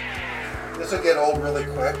mask. This will get old really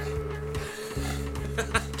quick. You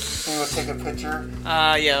want to take a picture?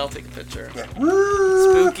 Yeah, I'll take a picture. Yeah.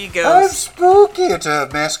 Spooky I'm ghost. spooky. It's a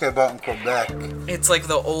mask I bought in Quebec. It's like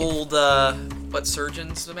the old,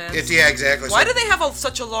 surgeon's mask? Yeah, exactly. Why do they have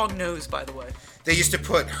such a long nose, by the way? They used to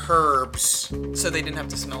put herbs. So they didn't have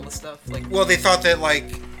to smell the stuff? Well, they thought that,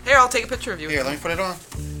 Here, I'll take a picture of you. Here, let me put it on.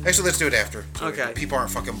 Actually, let's do it after. So okay. People aren't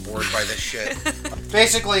fucking bored by this shit.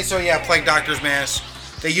 Basically, plague doctor's mask.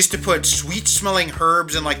 They used to put sweet-smelling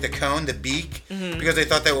herbs in, the cone, the beak, because they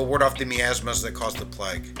thought that would ward off the miasmas that caused the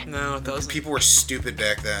plague. No, it doesn't. People were stupid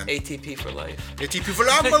back then. ATP for life. ATP for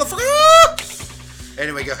life, motherfucker!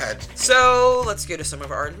 Anyway, go ahead. So, let's go to some of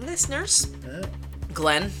our listeners.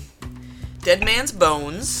 Glenn. Dead Man's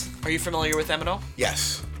Bones. Are you familiar with them at all?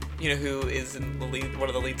 Yes. You know who is in one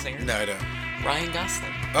of the lead singers? No, I don't. Ryan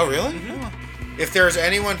Gosling. Oh, really? Mm-hmm. If there's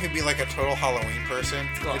anyone who'd be like a total Halloween person,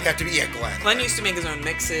 it'd have to be Glenn. Glenn used to make his own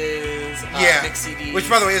mixes, mix CDs. Which,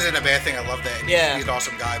 by the way, isn't a bad thing. I love that. Yeah. He's an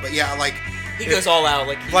awesome guy. But yeah, like... He goes all out.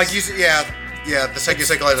 Like you said, yeah, the second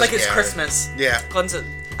cycle it's like his Christmas. Yeah.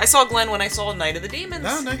 I saw Glenn when I saw Night of the Demons.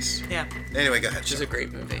 Oh, nice. Yeah. Anyway, go ahead. Which is a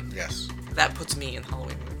great movie. Yes. That puts me in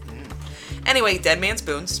Halloween mood. Anyway, Dead Man's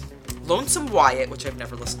Boons, Lonesome Wyatt, which I've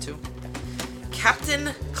never listened to,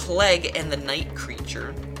 Captain Clegg and the Night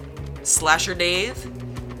Creature, Slasher Dave,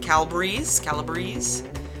 Calabrese,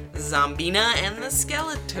 Zombina and the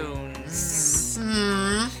Skeletons,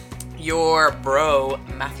 Your Bro,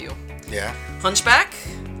 Matthew. Yeah. Hunchback,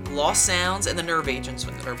 Lost Sounds, and the Nerve Agents,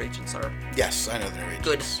 when the Nerve Agents are. Yes, I know the Nerve Agents.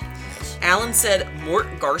 Good. Yes. Alan said Mort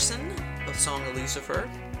Garson, the song Lucifer.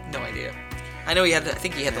 No idea. I know I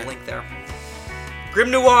think he had the link there. Grim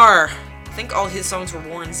Noir. I think all his songs were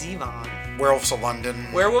Warren Zevon. Werewolves of London.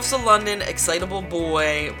 Werewolves of London, Excitable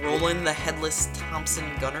Boy, Roland the Headless Thompson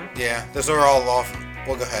Gunner. Yeah, those are all off.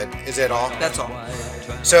 Well, go ahead. Is that all? That's all.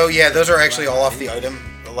 So, yeah, those are actually all off the Item,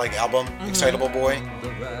 album, Excitable Boy,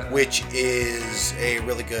 which is a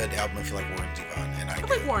really good album if you like Warren Zevon. And I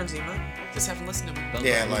like Warren Zevon. Just haven't listened to him.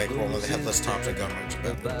 Yeah, like Roland the Headless Thompson Gunner.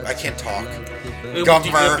 I can't talk.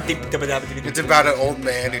 Gummer. It's about an old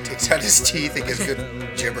man who takes out his teeth and gives good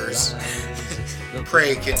gibbers.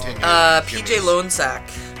 Pray continue. PJ Lonesack,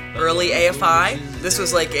 early AFI. This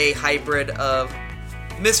was like a hybrid of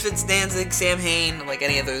Misfits, Danzig, Sam Hain, like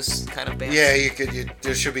any of those kind of bands. Yeah,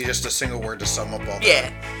 there should be just a single word to sum up all that.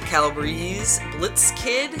 Yeah. Calabrese, Blitz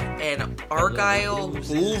Kid, and Argyle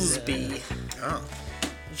Goolsby. Oh.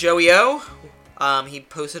 Joey O, he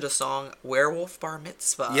posted a song, Werewolf Bar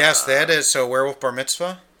Mitzvah. Yes, that is. So Werewolf Bar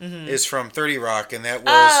Mitzvah is from 30 Rock, and that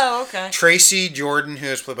was Tracy Jordon, who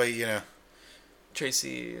is played by,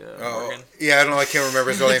 Tracy Morgan. Yeah, I don't know. I can't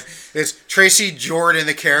remember his real name. It's Tracy Jordon.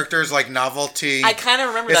 The character's like novelty. I kind of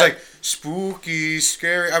remember it's that. It's like spooky,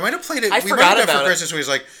 scary. I might have played it. I we forgot might have about for Christmas. Where he's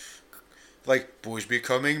like boys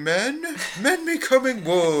becoming men, men becoming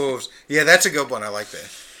wolves. Yeah, that's a good one. I like that.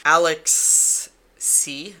 Alex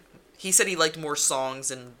C. He said he liked more songs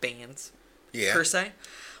than bands. Yeah. Per se.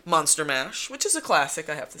 Monster Mash, which is a classic,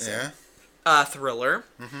 I have to say. Yeah. Thriller.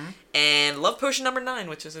 Mm-hmm. And Love Potion No. 9,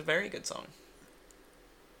 which is a very good song.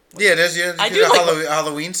 Yeah, it is. Yeah, I do like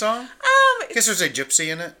Halloween song. I guess there's a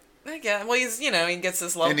gypsy in it. Yeah, well, he gets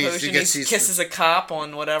this love potion. He kisses a cop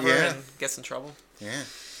on whatever and gets in trouble. Yeah.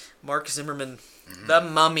 Mark Zimmerman, The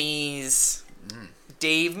Mummies,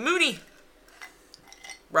 Dave Mooney,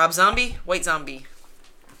 Rob Zombie, White Zombie,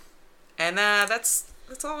 and that's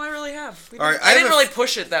all I really have. I didn't really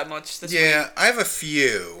push it that much this week. I have a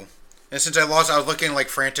few, and since I was looking like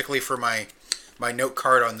frantically for my note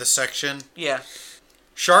card on this section. Yeah.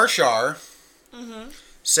 Shar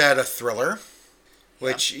said a Thriller,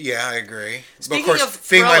 which, I agree. Speaking but of course,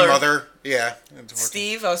 being my mother,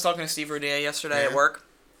 Steve, I was talking to Steve Rodea yesterday at work.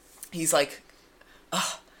 He's like,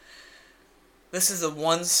 this is the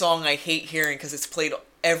one song I hate hearing because it's played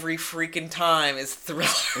every freaking time is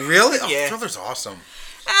Thriller. Really? Yeah. Oh, Thriller's awesome.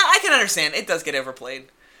 I can understand. It does get overplayed.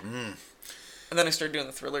 And then I started doing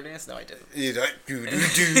the Thriller dance. No, I didn't. They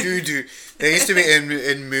used to be in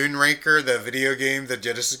Moonraker, the video game, the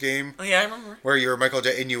Genesis game. Oh, yeah, I remember. Where you were Michael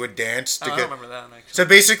J. and you would dance. I don't remember that, actually. So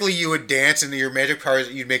basically you would dance, and your magic powers,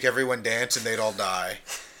 you'd make everyone dance, and they'd all die.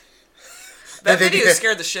 That video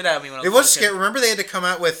scared the shit out of me when I was It was scary. Remember they had to come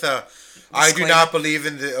out with, I do not believe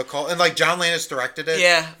in the occult. And like John Landis directed it.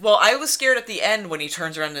 Yeah. Well, I was scared at the end when he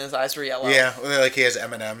turns around and his eyes were yellow. Yeah, like he has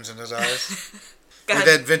M&Ms in his eyes. And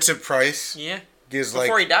then Vincent Price. Yeah.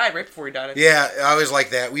 Right before he died. Yeah, I always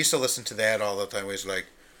like that. We used to listen to that all the time. We was like,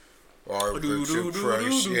 Vincent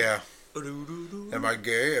Price, yeah. Am I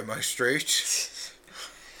gay? Am I straight?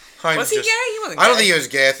 Was he gay? He wasn't gay. I don't think he was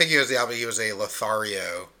gay. I think he was a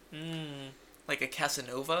Lothario. Like a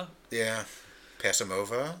Casanova? Yeah. Pass him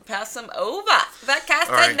over. That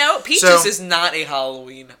Casanova. No, Peaches is not a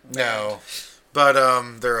Halloween band. No. But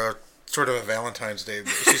they're a sort of a Valentine's Day.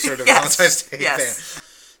 She's sort of a Valentine's Day fan.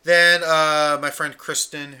 Then my friend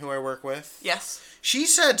Kristen, who I work with. Yes. She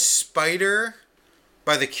said Spider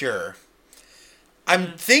by The Cure. I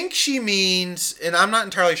think she means, and I'm not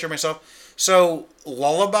entirely sure myself, so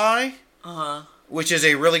Lullaby, which is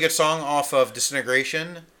a really good song off of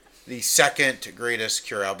Disintegration, the second greatest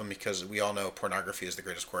Cure album, because we all know Pornography is the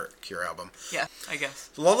greatest Cure album. Yeah, I guess.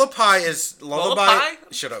 Lullaby?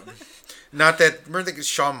 Shut up. Not that, remember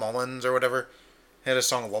Sean Mullins or whatever? Had a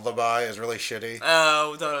song Lullaby. It was really shitty.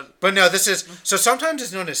 Oh, no. But no, this is... So sometimes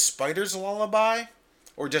it's known as Spider's Lullaby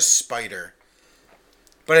or just Spider.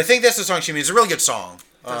 But I think that's the song she means. It's a really good song.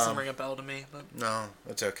 Doesn't ring a bell to me. But... No,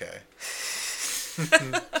 it's okay.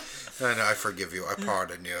 I know, I forgive you. I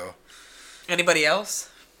pardon you. Anybody else?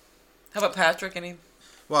 How about Patrick? Any?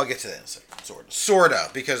 Well, I'll get to that in a second. Sorta,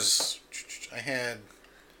 because I had...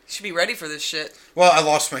 You should be ready for this shit. Well, I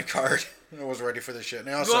lost my card. I wasn't ready for this shit.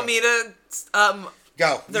 Now, You want me to...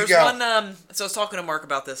 Go. There's you go. one... so I was talking to Mark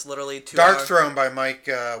about this literally 2 Dark hours. Throne by Mike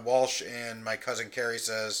Walsh and my cousin Carrie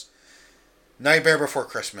says, Nightmare Before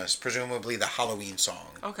Christmas, presumably the Halloween song.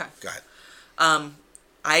 Okay. Go ahead.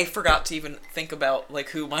 I forgot to even think about like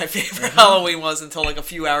who my favorite Halloween was until like a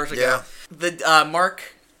few hours ago. Yeah. The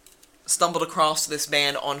Mark stumbled across this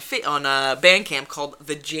band on Bandcamp called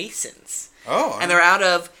The Jasons. Oh. And they're out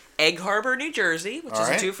of Egg Harbor, New Jersey, which isn't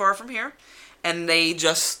right. too far from here. And they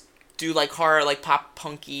just do like horror, like pop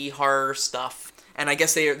punky horror stuff. And I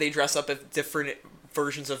guess they dress up as different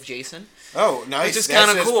versions of Jason. Oh, nice. Which is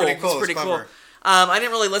kind of cool. Pretty cool. It's pretty cool. I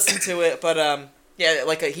didn't really listen to it, but yeah,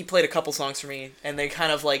 like he played a couple songs for me, and they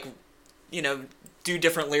kind of like, you know, do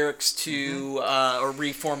different lyrics to or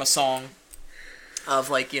reform a song of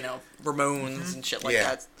like, you know, Ramones and shit like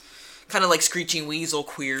that. Kind of like Screeching Weasel,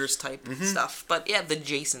 Queers type stuff. But yeah, the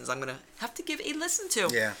Jasons, I'm gonna have to give a listen to.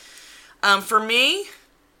 Yeah. For me,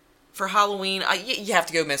 for Halloween, you have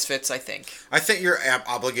to go Misfits, I think. I think you're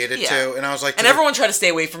obligated to, and I was like... And everyone tried to stay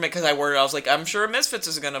away from it because I was like, I'm sure Misfits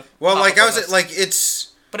is gonna... Well, like, I was like, it's...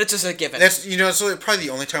 But it's just a given. That's, you know, it's probably the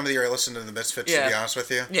only time of the year I listen to the Misfits, to be honest with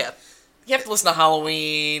you. Yeah. You have to listen to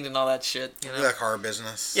Halloween and all that shit, you know? Like horror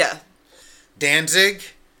business. Yeah. Danzig.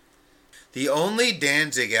 The only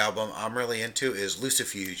Danzig album I'm really into is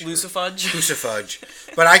Lucifuge.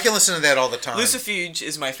 Lucifuge. But I can listen to that all the time. Lucifuge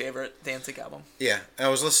is my favorite Danzig album. Yeah. I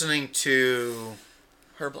was listening to...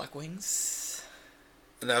 Her Black Wings.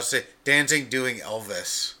 And I was saying, Danzig doing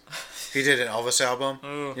Elvis. He did an Elvis album. You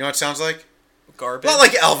know what it sounds like? Garbage. Not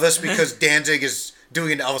like Elvis, because Danzig is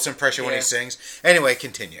doing an Elvis impression when he sings. Anyway,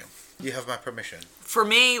 continue. You have my permission. For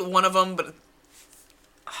me, one of them, but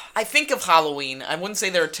I think of Halloween. I wouldn't say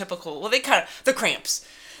they're typical. Well, the Cramps.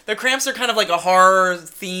 The Cramps are kind of like a horror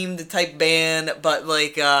themed type band, but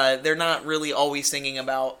like they're not really always singing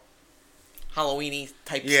about Halloweeny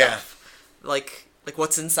type stuff. Like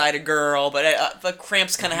What's Inside a Girl, but the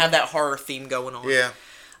Cramps kind of have that horror theme going on. Yeah.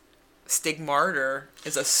 Stigmarter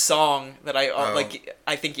is a song that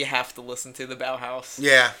I think you have to listen to, the Bauhaus.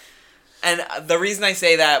 Yeah. And the reason I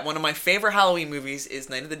say that, one of my favorite Halloween movies is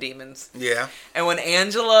Night of the Demons. Yeah. And when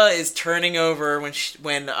Angela is turning over,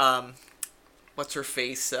 when what's her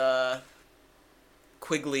face,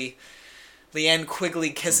 Quigley, Leanne Quigley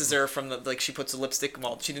kisses her from she puts the lipstick,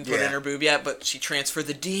 well, she didn't put it in her boob yet, but she transferred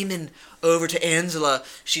the demon over to Angela.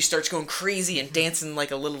 She starts going crazy and dancing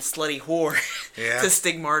like a little slutty whore to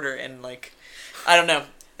Stigmarter, and I don't know.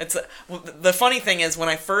 The funny thing is, when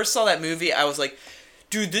I first saw that movie, I was like,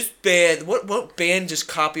 dude, this band, what band just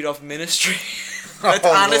copied off Ministry? That's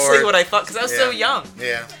honestly what I thought, because I was so young.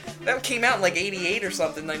 Yeah. That came out in 88 or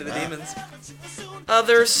something, Night of the Demons.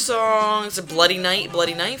 Other songs, Bloody Night,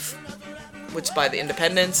 Bloody Knife, which is by the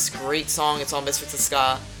Independents. Great song. It's on Misfits of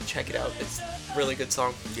Ska. Check it out. It's a really good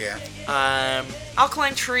song. Yeah.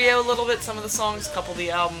 Alkaline Trio a little bit. Some of the songs, a couple of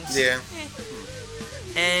the albums. Yeah.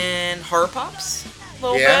 And Horror Pops a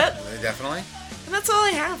little bit. Yeah, definitely. And that's all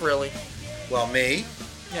I have, really. Well, me.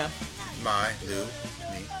 Yeah.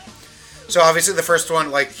 Me. So obviously the first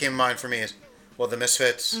one came to mind for me is, well, the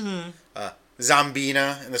Misfits.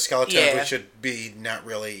 Zombina and the Skeletons, which should be not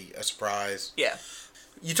really a surprise. Yeah.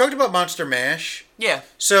 You talked about Monster Mash. Yeah.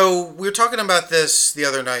 So we were talking about this the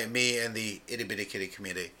other night, me and the Itty Bitty Kitty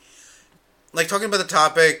community. Talking about the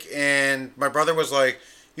topic, and my brother was like,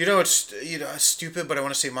 it's stupid, but I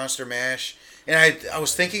want to say Monster Mash. And I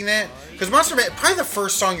was thinking that, because Monster Mash, probably the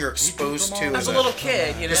first song you're exposed to as a little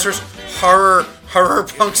kid, the first horror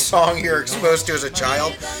punk song you're exposed to as a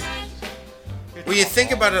child. When you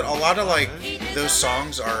think about it, a lot of those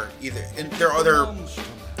songs are either they're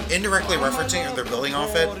indirectly referencing or they're building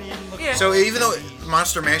off it. Yeah. So even though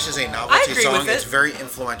Monster Mash is a novelty song, it's very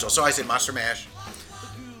influential. So I say Monster Mash.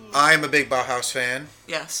 I'm a big Bauhaus fan.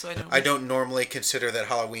 Yes, I know. I don't normally consider that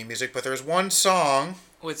Halloween music, but there's one song.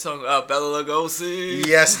 What song? Bela Lugosi.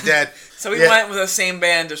 Yes, Dead. So we went with the same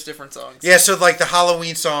band, just different songs. Yeah, so the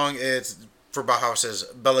Halloween song is for Bauhaus is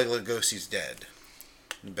Bela Lugosi's Dead.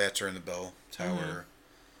 The bats are in the bell tower.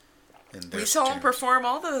 And we saw him perform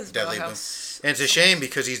all those Deadly Bauhaus. And it's a shame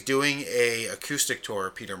because he's doing a acoustic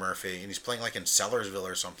tour, Peter Murphy, and he's playing in Sellersville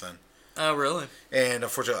or something. Oh, really? And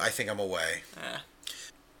unfortunately, I think I'm away.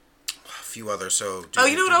 A few others, so...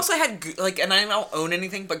 you know what else I had, and I don't own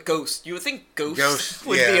anything, but Ghost. You would think Ghost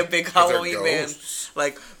would be a big Halloween band.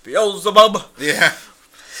 Beelzebub. Yeah.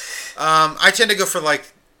 I tend to go for,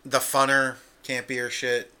 the funner, campier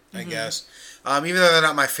shit. I guess. Even though they're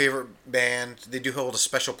not my favorite band, they do hold a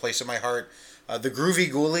special place in my heart. The Groovy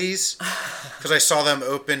Ghoulies, because I saw them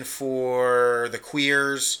open for the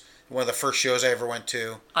Queers, one of the first shows I ever went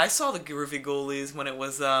to. I saw the Groovy Ghoulies when it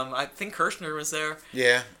was, I think Kirshner was there.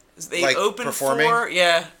 Yeah. They like opened performing? for,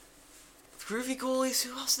 Groovy Ghoulies,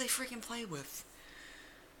 who else did they freaking play with?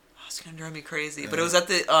 Oh, it's going to drive me crazy. But it was at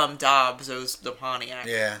the Dobbs, it was the Pontiac.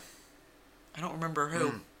 Yeah. I don't remember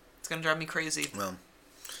who. It's going to drive me crazy. Well,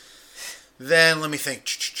 then let me think.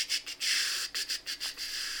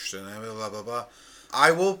 Blah, blah, blah.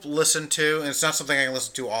 I will listen to, and it's not something I can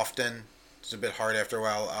listen to often. It's a bit hard after a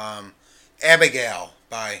while. Abigail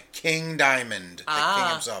by King Diamond, the king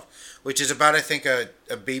himself, which is about, I think,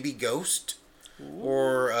 a baby ghost. Ooh.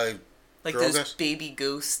 Or a like girl those ghost. baby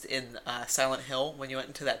ghosts in Silent Hill when you went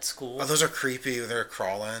into that school. Oh, those are creepy. They're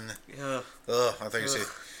crawling. Ugh. Ugh, I thought you said.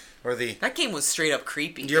 Or the. That game was straight up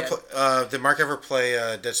creepy. Did Mark ever play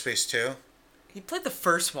Dead Space 2? He played the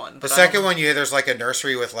first one. The second one, there's like a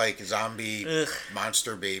nursery with like zombie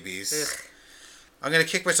monster babies. Ugh. I'm going to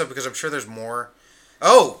kick myself because I'm sure there's more.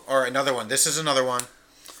 Oh, or another one. This is another one.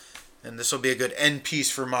 And this will be a good end piece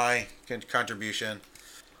for my contribution.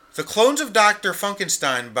 The Clones of Dr.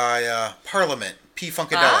 Funkenstein by Parliament, P.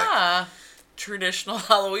 Funkadelic. Traditional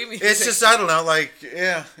Halloween music. It's just, I don't know, like,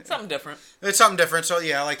 yeah. Something different. It's something different, so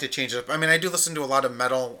yeah, I like to change it up. I mean, I do listen to a lot of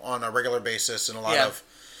metal on a regular basis and a lot of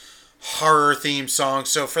horror-themed songs,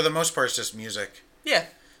 so for the most part, it's just music. Yeah.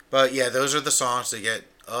 But yeah, those are the songs that get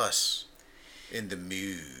us in the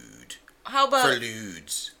mood. How about... For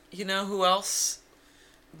lewds. You know who else?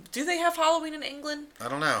 Do they have Halloween in England? I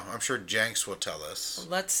don't know. I'm sure Jenks will tell us.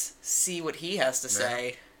 Let's see what he has to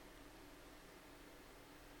say.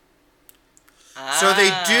 So they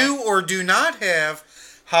do or do not have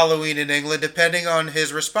Halloween in England, depending on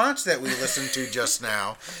his response that we listened to just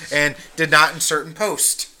now, and did not insert in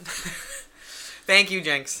post. Thank you,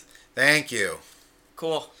 Jenks. Thank you.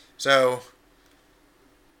 Cool. So,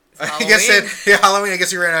 Halloween? I guess Halloween, I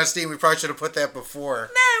guess we ran out of steam. We probably should have put that before.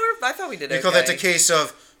 Nah, I thought we did okay. Because that's a case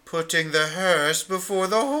of putting the hearse before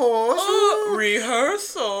the horse. Oh,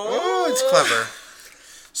 rehearsal. Oh, it's clever.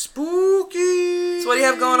 Spooky. So what do you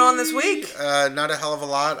have going on this week? Not a hell of a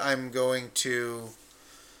lot. I'm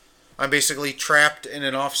basically trapped in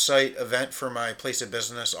an off-site event for my place of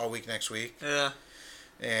business all week next week. Yeah.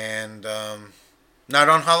 And not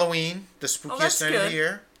on Halloween, the spookiest night of the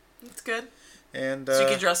year. That's good. And so you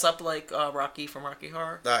can dress up like Rocky from Rocky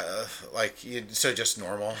Horror? So just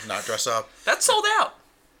normal, not dress up. That's sold out.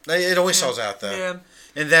 It always sells out, though. Yeah.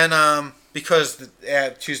 And then, because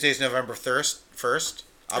Tuesday's November 1st,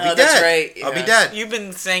 I'll be dead. That's right. I'll be dead. You've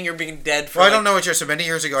been saying you're being dead for I don't know what you're... So many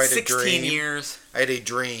years ago, I had a dream. 16 years. I had a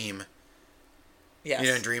dream. Yes.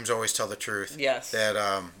 You know, dreams always tell the truth. Yes. That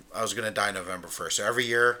I was going to die November 1st. So every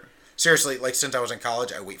year, seriously, like since I was in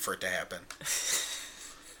college, I wait for it to happen.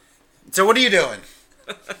 So what are you doing?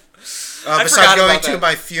 Besides going to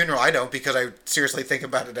my funeral, I don't, because I seriously think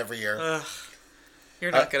about it every year.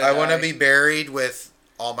 You're not going to I want to be buried with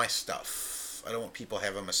all my stuff. I don't want people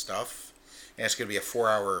having my stuff. And it's going to be a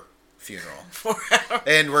 4-hour funeral. 4 hours?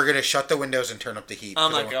 And we're going to shut the windows and turn up the heat.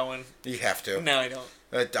 I'm not going. You have to. No, I don't.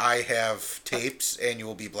 I have tapes, and you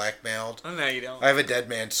will be blackmailed. Oh, no, you don't. I have a dead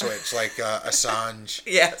man switch, like Assange.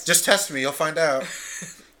 Yes. Just test me. You'll find out.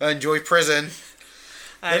 Enjoy prison.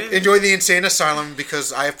 Enjoy the insane asylum,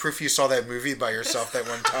 because I have proof you saw that movie by yourself that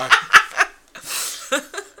one time.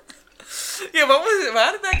 Yeah, what was it?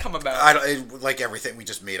 How did that come about? Like everything, we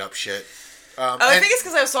just made up shit. I think it's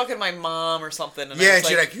because I was talking to my mom or something. And yeah,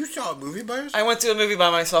 she's like, you saw a movie by yourself? I went to a movie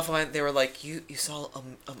by myself, and they were like, you saw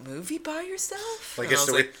a movie by yourself? Like,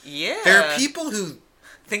 it's like, yeah. There are people who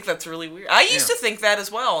think that's really weird. I used to think that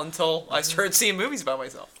as well until I started seeing movies by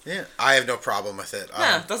myself. Yeah, I have no problem with it.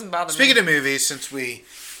 Yeah, it doesn't bother me. Speaking of movies, since we...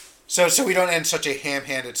 So we don't end such a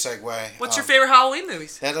ham-handed segue. What's your favorite Halloween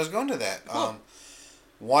movies? I was going to that. Cool.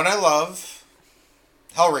 One I love,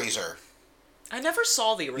 Hellraiser. I never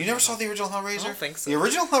saw the original. You never saw the original Hellraiser? I don't think so. The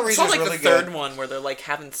original Hellraiser is really good. I saw really the third one where they're like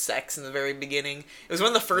having sex in the very beginning. It was one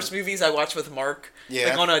of the first movies I watched with Mark. Yeah.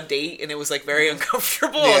 Like on a date, and it was like very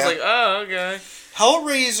uncomfortable. Yeah. I was like, oh, okay.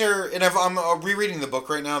 Hellraiser, and I'm rereading the book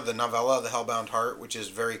right now, the novella, The Hellbound Heart, which is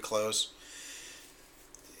very close.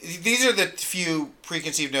 These are the few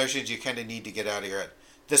preconceived notions you kind of need to get out of your head.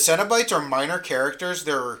 The Cenobites are minor characters.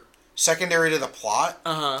 They're secondary to the plot.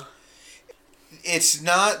 Uh-huh. It's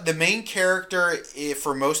not... The main character,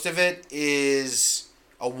 for most of it, is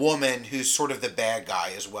a woman who's sort of the bad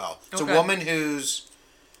guy as well. It's a woman who's...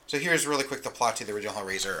 So here's really quick the plot to the original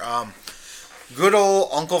Hellraiser. Good old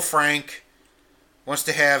Uncle Frank wants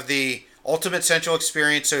to have the ultimate sensual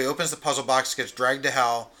experience. So he opens the puzzle box, gets dragged to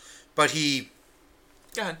hell, but he...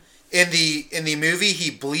 Go ahead. In the movie,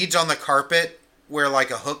 he bleeds on the carpet where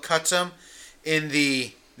like a hook cuts him. In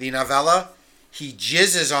the novella, he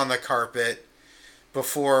jizzes on the carpet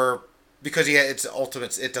because it's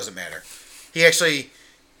ultimate. It doesn't matter.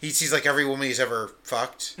 He sees like every woman he's ever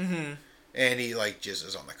fucked, and he like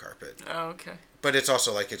jizzes on the carpet. Oh, okay. But it's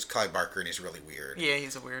also like it's Clive Barker, and he's really weird. Yeah,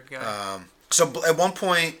 he's a weird guy. So at one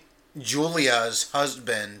point, Julia's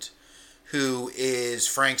husband, who is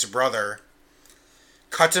Frank's brother,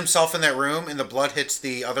 cuts himself in that room, and the blood hits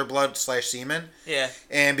the other blood / semen. Yeah.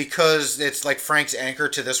 And because it's like Frank's anchor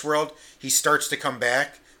to this world, he starts to come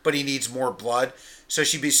back, but he needs more blood. So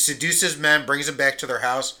she seduces men, brings them back to their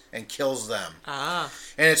house, and kills them. Ah.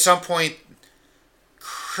 And at some point,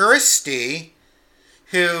 Christy,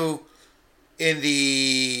 who in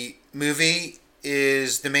the movie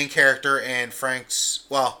is the main character and Frank's...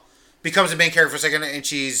 Well, becomes the main character for a second, and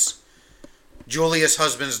she's Julia's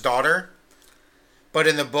husband's daughter. But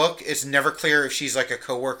in the book, it's never clear if she's like a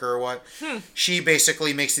coworker or what. She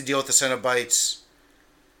basically makes the deal with the Cenobites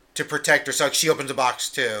to protect her. So she opens the box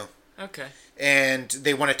too. Okay. And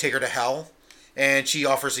they want to take her to hell. And she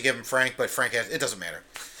offers to give him Frank, but Frank it doesn't matter.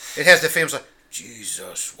 It has the famous like,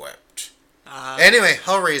 Jesus wept. Anyway,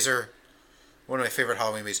 Hellraiser, one of my favorite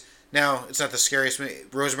Halloween movies. Now, it's not the scariest movie.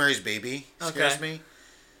 Rosemary's Baby scares me.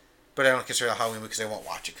 But I don't consider it a Halloween movie because I won't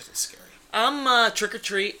watch it because it's scary. I'm Trick or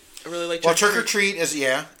Treat. I really like Trick or Treat is,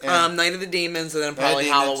 yeah. Night of the Demons, and then probably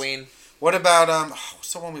Halloween. What about,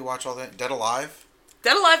 what's the one we watch all the time? Dead Alive?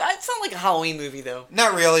 Dead Alive? It's not like a Halloween movie, though.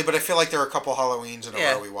 Not really, but I feel like there are a couple Halloweens in a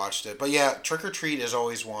row we watched it. But yeah, Trick or Treat is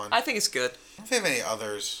always one. I think it's good. I don't think I have any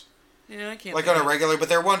others. Yeah, I can't. Like on a regular, but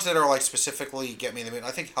there are ones that are like specifically get me in the mood.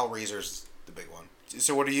 I think Hellraiser's the big one.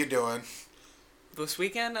 So what are you doing? This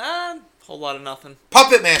weekend? Whole lot of nothing.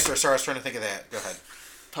 Puppet Master! Sorry, I was trying to think of that. Go ahead.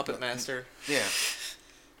 Puppet Master. Yeah.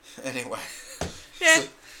 Anyway. Yeah.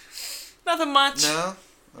 Nothing much. No?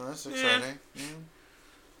 Oh, that's exciting. Yeah.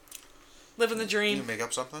 Living the dream. You make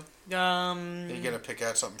up something? Are you going to pick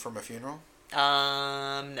out something from a funeral?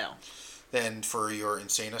 No. Then for your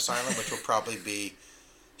insane asylum, which will probably be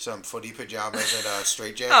some footy pajamas and a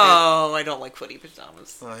straitjacket. Oh, I don't like footy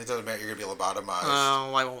pajamas. Well, it doesn't matter. You're going to be lobotomized.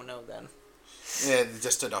 Oh, I won't know then. Yeah,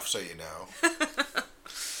 just enough so you know.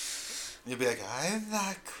 You'll be like, I'm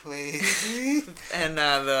not crazy. And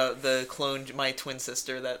the clone, my twin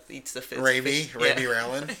sister that eats the fish. Raimi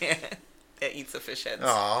Rowland. Yeah, eats the fish heads.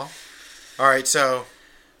 Aw. All right, so...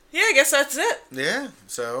 Yeah, I guess that's it. Yeah,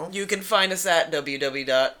 so... You can find us at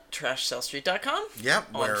www.trashcellstreet.com.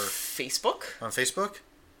 Yep, on Facebook. On Facebook?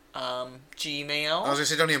 Gmail. I was going to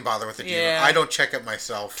say, don't even bother with the Gmail. Yeah. I don't check it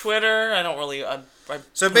myself. Twitter, I don't really...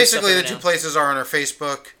 So basically, the two places are on our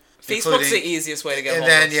Facebook. Facebook's the easiest way to get hold of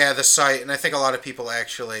us. And then, the site. And I think a lot of people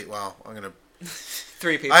actually... Well, I'm going to...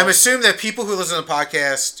 3 people. I'm assuming that people who listen to the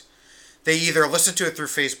podcast, they either listen to it through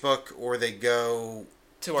Facebook or they go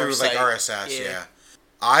to through our site. RSS. Yeah.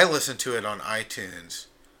 I listen to it on iTunes.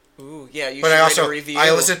 Ooh, yeah, you but should write a review.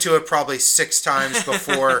 I listen to it probably 6 times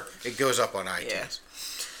before it goes up on iTunes.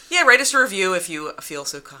 Yeah, write us a review if you feel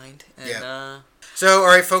so kind. And, So, all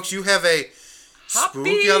right, folks, you have a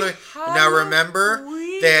spooky Halloween. Now remember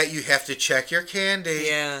that you have to check your candy.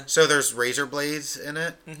 Yeah. So there's razor blades in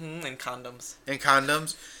it. Mm-hmm, and condoms. And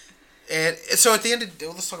so at the end,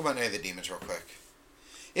 let's talk about Night of the Demons real quick.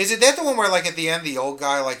 Is it that the one where, like, at the end, the old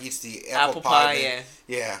guy, like, eats the apple pie?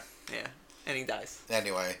 Yeah. And he dies.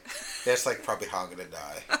 Anyway, that's, like, probably how I'm going to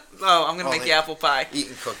die. Oh, I'm going to make the apple pie.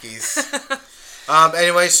 Eating cookies.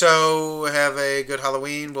 Anyway, so have a good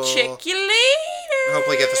Halloween. We'll check you later.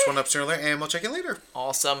 Hopefully get this one up sooner, and we'll check you later.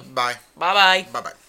 Awesome. Bye. Bye-bye. Bye-bye.